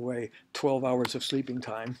take away 12 hours of sleeping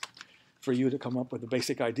time for you to come up with a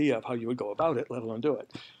basic idea of how you would go about it, let alone do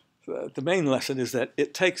it. The main lesson is that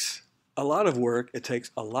it takes a lot of work, it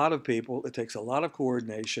takes a lot of people, it takes a lot of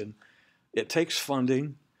coordination, it takes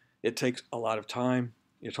funding, it takes a lot of time,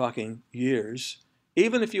 you're talking years.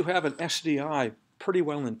 Even if you have an SDI pretty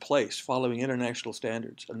well in place, following international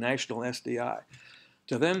standards, a national SDI,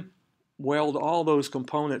 to then weld all those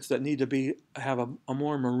components that need to have a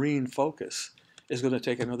more marine focus is going to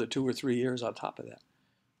take another 2 or 3 years on top of that.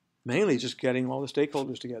 Mainly just getting all the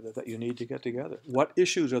stakeholders together that you need to get together. What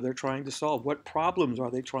issues are they trying to solve? What problems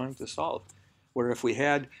are they trying to solve? Where if we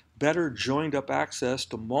had better joined up access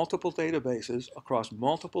to multiple databases across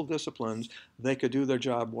multiple disciplines, they could do their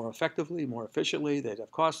job more effectively, more efficiently, they'd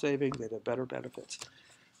have cost savings, they'd have better benefits.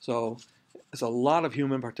 So there's a lot of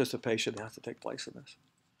human participation that has to take place in this.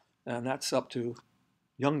 And that's up to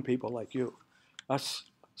young people like you. Us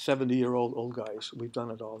 70-year-old old guys, we've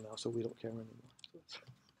done it all now, so we don't care anymore.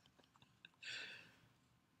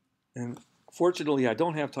 And fortunately, I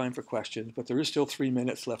don't have time for questions, but there is still 3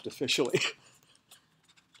 minutes left officially.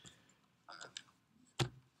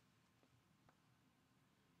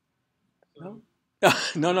 No?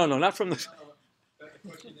 No, not from the... The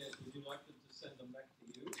question is, would you like them to send them back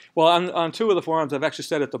to you? Well, on two of the forums, I've actually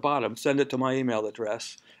said at the bottom, send it to my email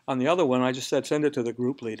address. On the other one, I just said send it to the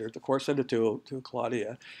group leader. The course, send it to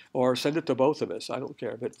Claudia, or send it to both of us. I don't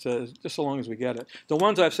care, but just so long as we get it. The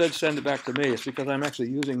ones I've said send it back to me is because I'm actually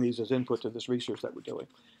using these as input to this research that we're doing.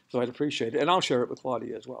 So I'd appreciate it, and I'll share it with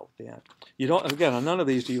Claudia as well at the end. You don't, again, on none of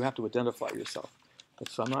these do you have to identify yourself.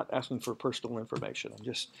 I'm not asking for personal information.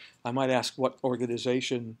 I might ask what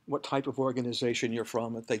organization, what type of organization you're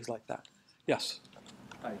from, and things like that. Yes.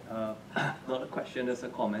 Hi, not a question, just a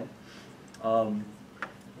comment.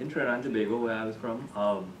 In Trinidad and Tobago, where I was from,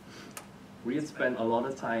 we had spent a lot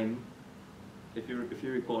of time. If you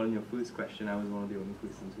recall in your first question, I was one of the only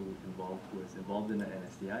persons who was involved in the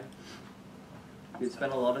NSDI. We had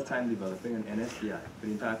spent a lot of time developing an NSDI for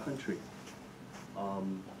the entire country.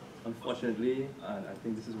 Unfortunately, and I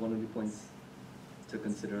think this is one of the points to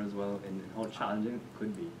consider as well in how challenging it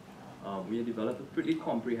could be. We had developed a pretty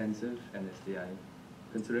comprehensive NSDI,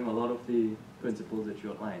 considering a lot of the principles that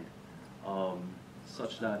you outlined,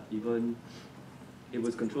 such that even it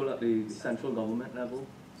was controlled at the central government level,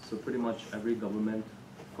 so pretty much every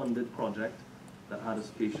government-funded project that had a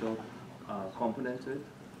spatial component to it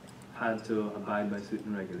had to abide by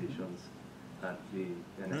certain regulations that the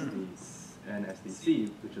NSDC,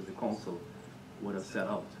 which is the council, would have set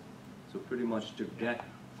out. So pretty much to get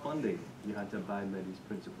funding, you had to abide by these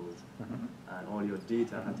principles, and all your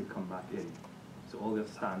data had to come back in. So all your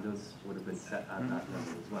standards would have been set at that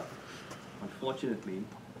level as well. Unfortunately,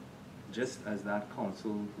 just as that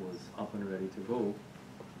council was up and ready to go,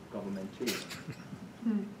 government changed.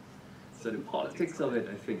 So the politics of it,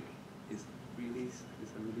 I think, is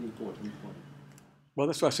a really important point. Well,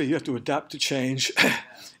 that's why I say you have to adapt to change,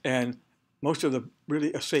 and most of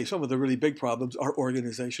the some of the really big problems are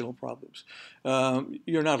organizational problems.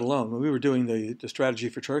 You're not alone. When we were doing the strategy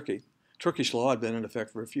for Turkey, Turkish law had been in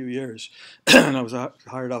effect for a few years, and I was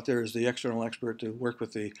hired out there as the external expert to work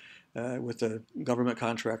with the government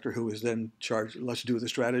contractor who was then charged, let's do the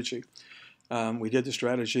strategy. We did the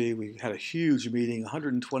strategy. We had a huge meeting.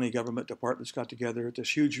 120 government departments got together at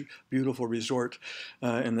this huge, beautiful resort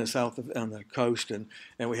in the south on the coast, and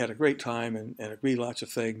we had a great time and agreed lots of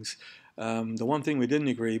things. The one thing we didn't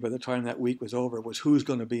agree by the time that week was over was who's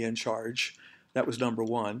going to be in charge. That was number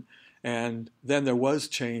one. And then there was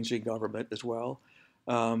change in government as well.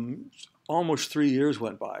 Almost 3 years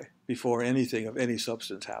went by before anything of any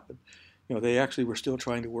substance happened. They actually were still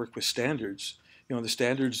trying to work with standards.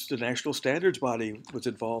 The National Standards Body was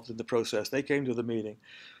involved in the process. They came to the meeting.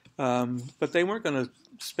 But they weren't going to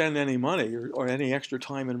spend any money or any extra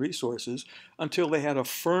time and resources until they had a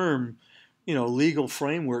firm, legal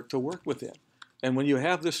framework to work within. And when you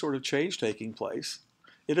have this sort of change taking place,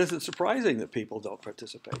 it isn't surprising that people don't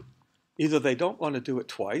participate. Either they don't want to do it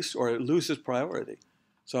twice or it loses priority.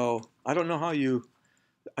 So I don't know how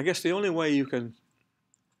I guess the only way you can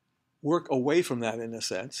work away from that in a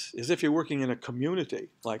sense is if you're working in a community,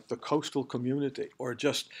 like the coastal community, or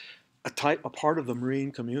just a part of the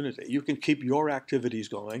marine community. You can keep your activities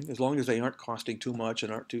going as long as they aren't costing too much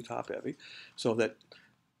and aren't too top heavy, so that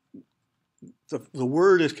the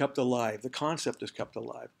word is kept alive, the concept is kept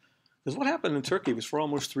alive. Because what happened in Turkey was for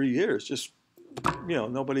almost 3 years, just,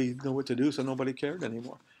 nobody knew what to do, so nobody cared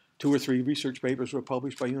anymore. 2 or 3 research papers were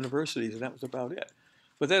published by universities, and that was about it.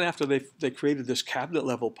 But then after they created this cabinet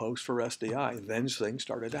level post for SDI, then things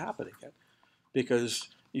started to happen again. Because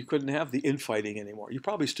you couldn't have the infighting anymore. You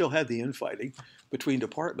probably still had the infighting between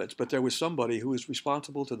departments, but there was somebody who was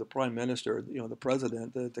responsible to the prime minister, the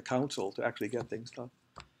president, the council, to actually get things done.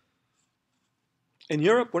 In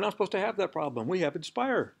Europe, we're not supposed to have that problem. We have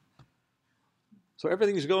Inspire. So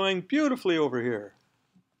everything's going beautifully over here.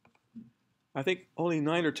 I think only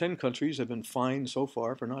 9 or 10 countries have been fined so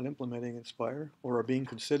far for not implementing Inspire, or are being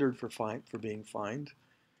considered for being fined.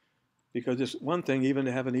 Because it's one thing even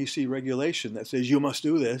to have an EC regulation that says you must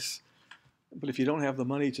do this, but if you don't have the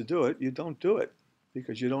money to do it, you don't do it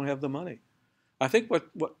because you don't have the money. I think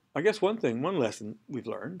I guess one lesson we've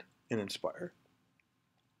learned in Inspire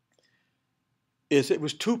is it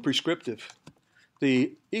was too prescriptive.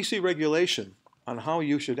 The EC regulation on how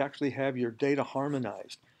you should actually have your data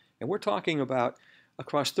harmonized, and we're talking about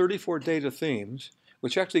across 34 data themes,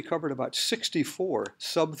 which actually covered about 64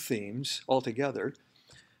 sub-themes altogether.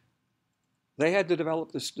 They had to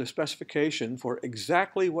develop the specification for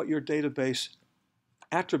exactly what your database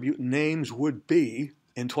attribute names would be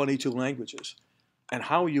in 22 languages and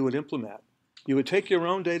how you would implement. You would take your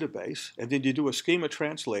own database and then you do a schema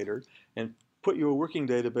translator and put your working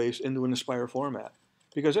database into an Inspire format.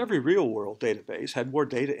 Because every real-world database had more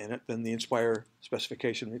data in it than the Inspire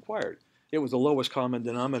specification required. It was the lowest common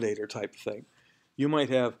denominator type thing. You might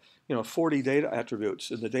have 40 data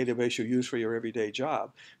attributes in the database you use for your everyday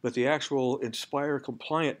job, but the actual Inspire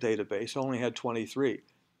compliant database only had 23.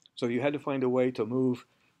 So you had to find a way to move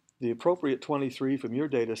the appropriate 23 from your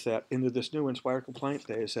data set into this new Inspire compliant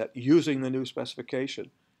data set using the new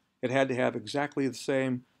specification. It had to have exactly the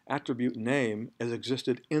same attribute name as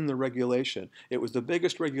existed in the regulation. It was the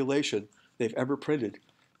biggest regulation they've ever printed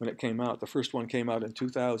when it came out. The first one came out in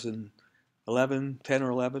 2011, 10 or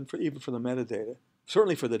 11, even for the metadata.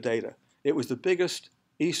 Certainly for the data. It was the biggest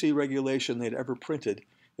EC regulation they'd ever printed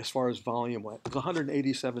as far as volume went. It was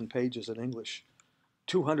 187 pages in English,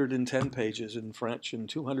 210 pages in French, and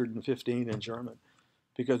 215 in German,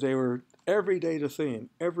 because they were every data theme,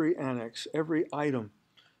 every annex, every item,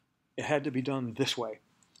 it had to be done this way.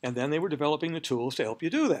 And then they were developing the tools to help you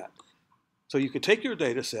do that. So you could take your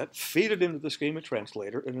data set, feed it into the schema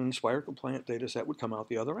translator, and an Inspire compliant data set would come out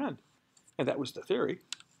the other end. And that was the theory.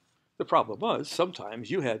 The problem was sometimes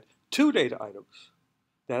you had two data items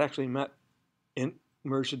that actually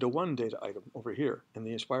merged into one data item over here in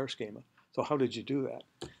the Inspire schema. So how did you do that?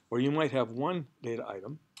 Or you might have one data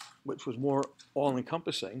item, which was more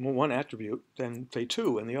all-encompassing, one attribute, than say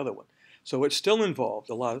two in the other one. So it still involved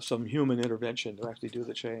some human intervention to actually do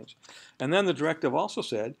the change. And then the directive also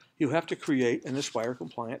said you have to create an Inspire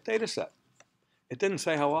compliant data set. It didn't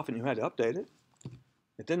say how often you had to update it.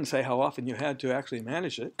 It didn't say how often you had to actually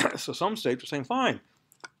manage it. So some states were saying, fine,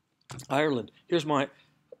 Ireland, here's my,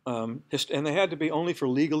 and they had to be only for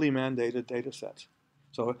legally mandated data sets.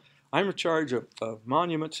 So I'm in charge of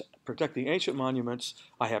monuments, protecting ancient monuments.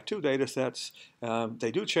 I have two data sets.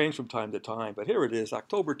 They do change from time to time, but here it is,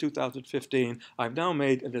 October 2015. I've now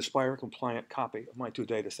made an Inspire compliant copy of my two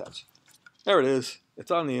data sets. There it is.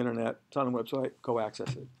 It's on the internet. It's on the website. Go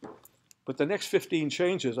access it. But the next 15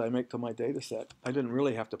 changes I make to my data set, I didn't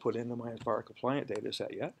really have to put into my Inspire compliant data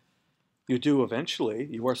set yet. You do eventually.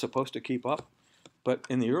 You are supposed to keep up. But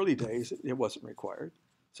in the early days, it wasn't required.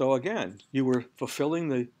 So again, you were fulfilling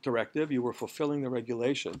the directive, you were fulfilling the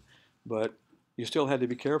regulation, but you still had to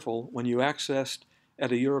be careful when you accessed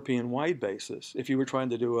at a European-wide basis. If you were trying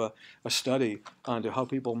to do a study onto how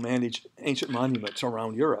people manage ancient monuments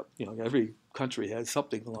around Europe, every country has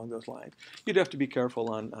something along those lines, you'd have to be careful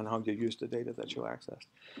on how you use the data that you accessed.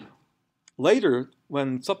 Later,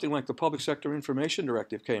 when something like the Public Sector Information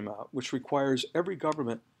Directive came out, which requires every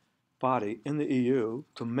government body in the EU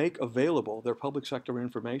to make available their public sector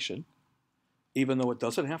information, even though it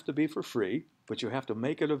doesn't have to be for free, but you have to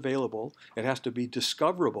make it available. It has to be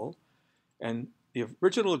discoverable. And the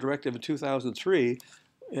original directive in 2003,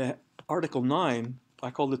 Article 9, I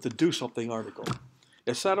called it the do something article.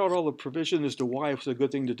 It set out all the provision as to why it was a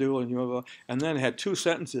good thing to do, and then it had two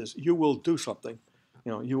sentences: you will do something.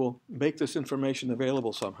 You will make this information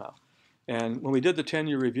available somehow. And when we did the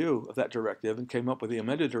 10-year review of that directive and came up with the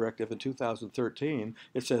amended directive in 2013,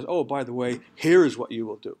 it says, oh, by the way, here's what you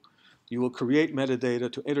will do. You will create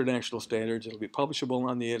metadata to international standards. It'll be publishable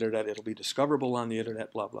on the internet. It'll be discoverable on the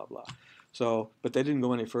internet, blah, blah, blah. So, but they didn't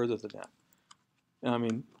go any further than that. I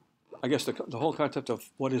mean, I guess the whole concept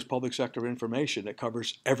of what is public sector information, it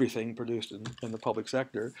covers everything produced in the public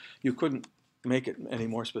sector. You couldn't make it any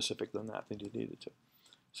more specific than that than you needed to.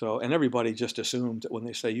 So, and everybody just assumed that when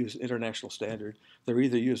they say use international standard, they're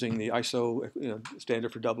either using the ISO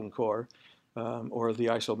standard for Dublin Core or the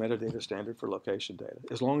ISO metadata standard for location data.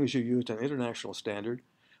 As long as you used an international standard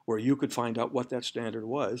where you could find out what that standard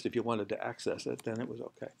was if you wanted to access it, then it was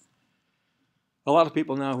okay. A lot of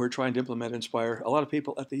people now who are trying to implement Inspire, a lot of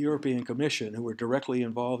people at the European Commission who were directly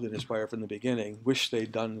involved in Inspire from the beginning wish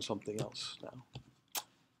they'd done something else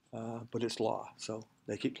now. But it's law, so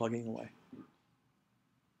they keep plugging away.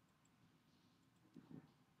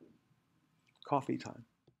 Coffee time.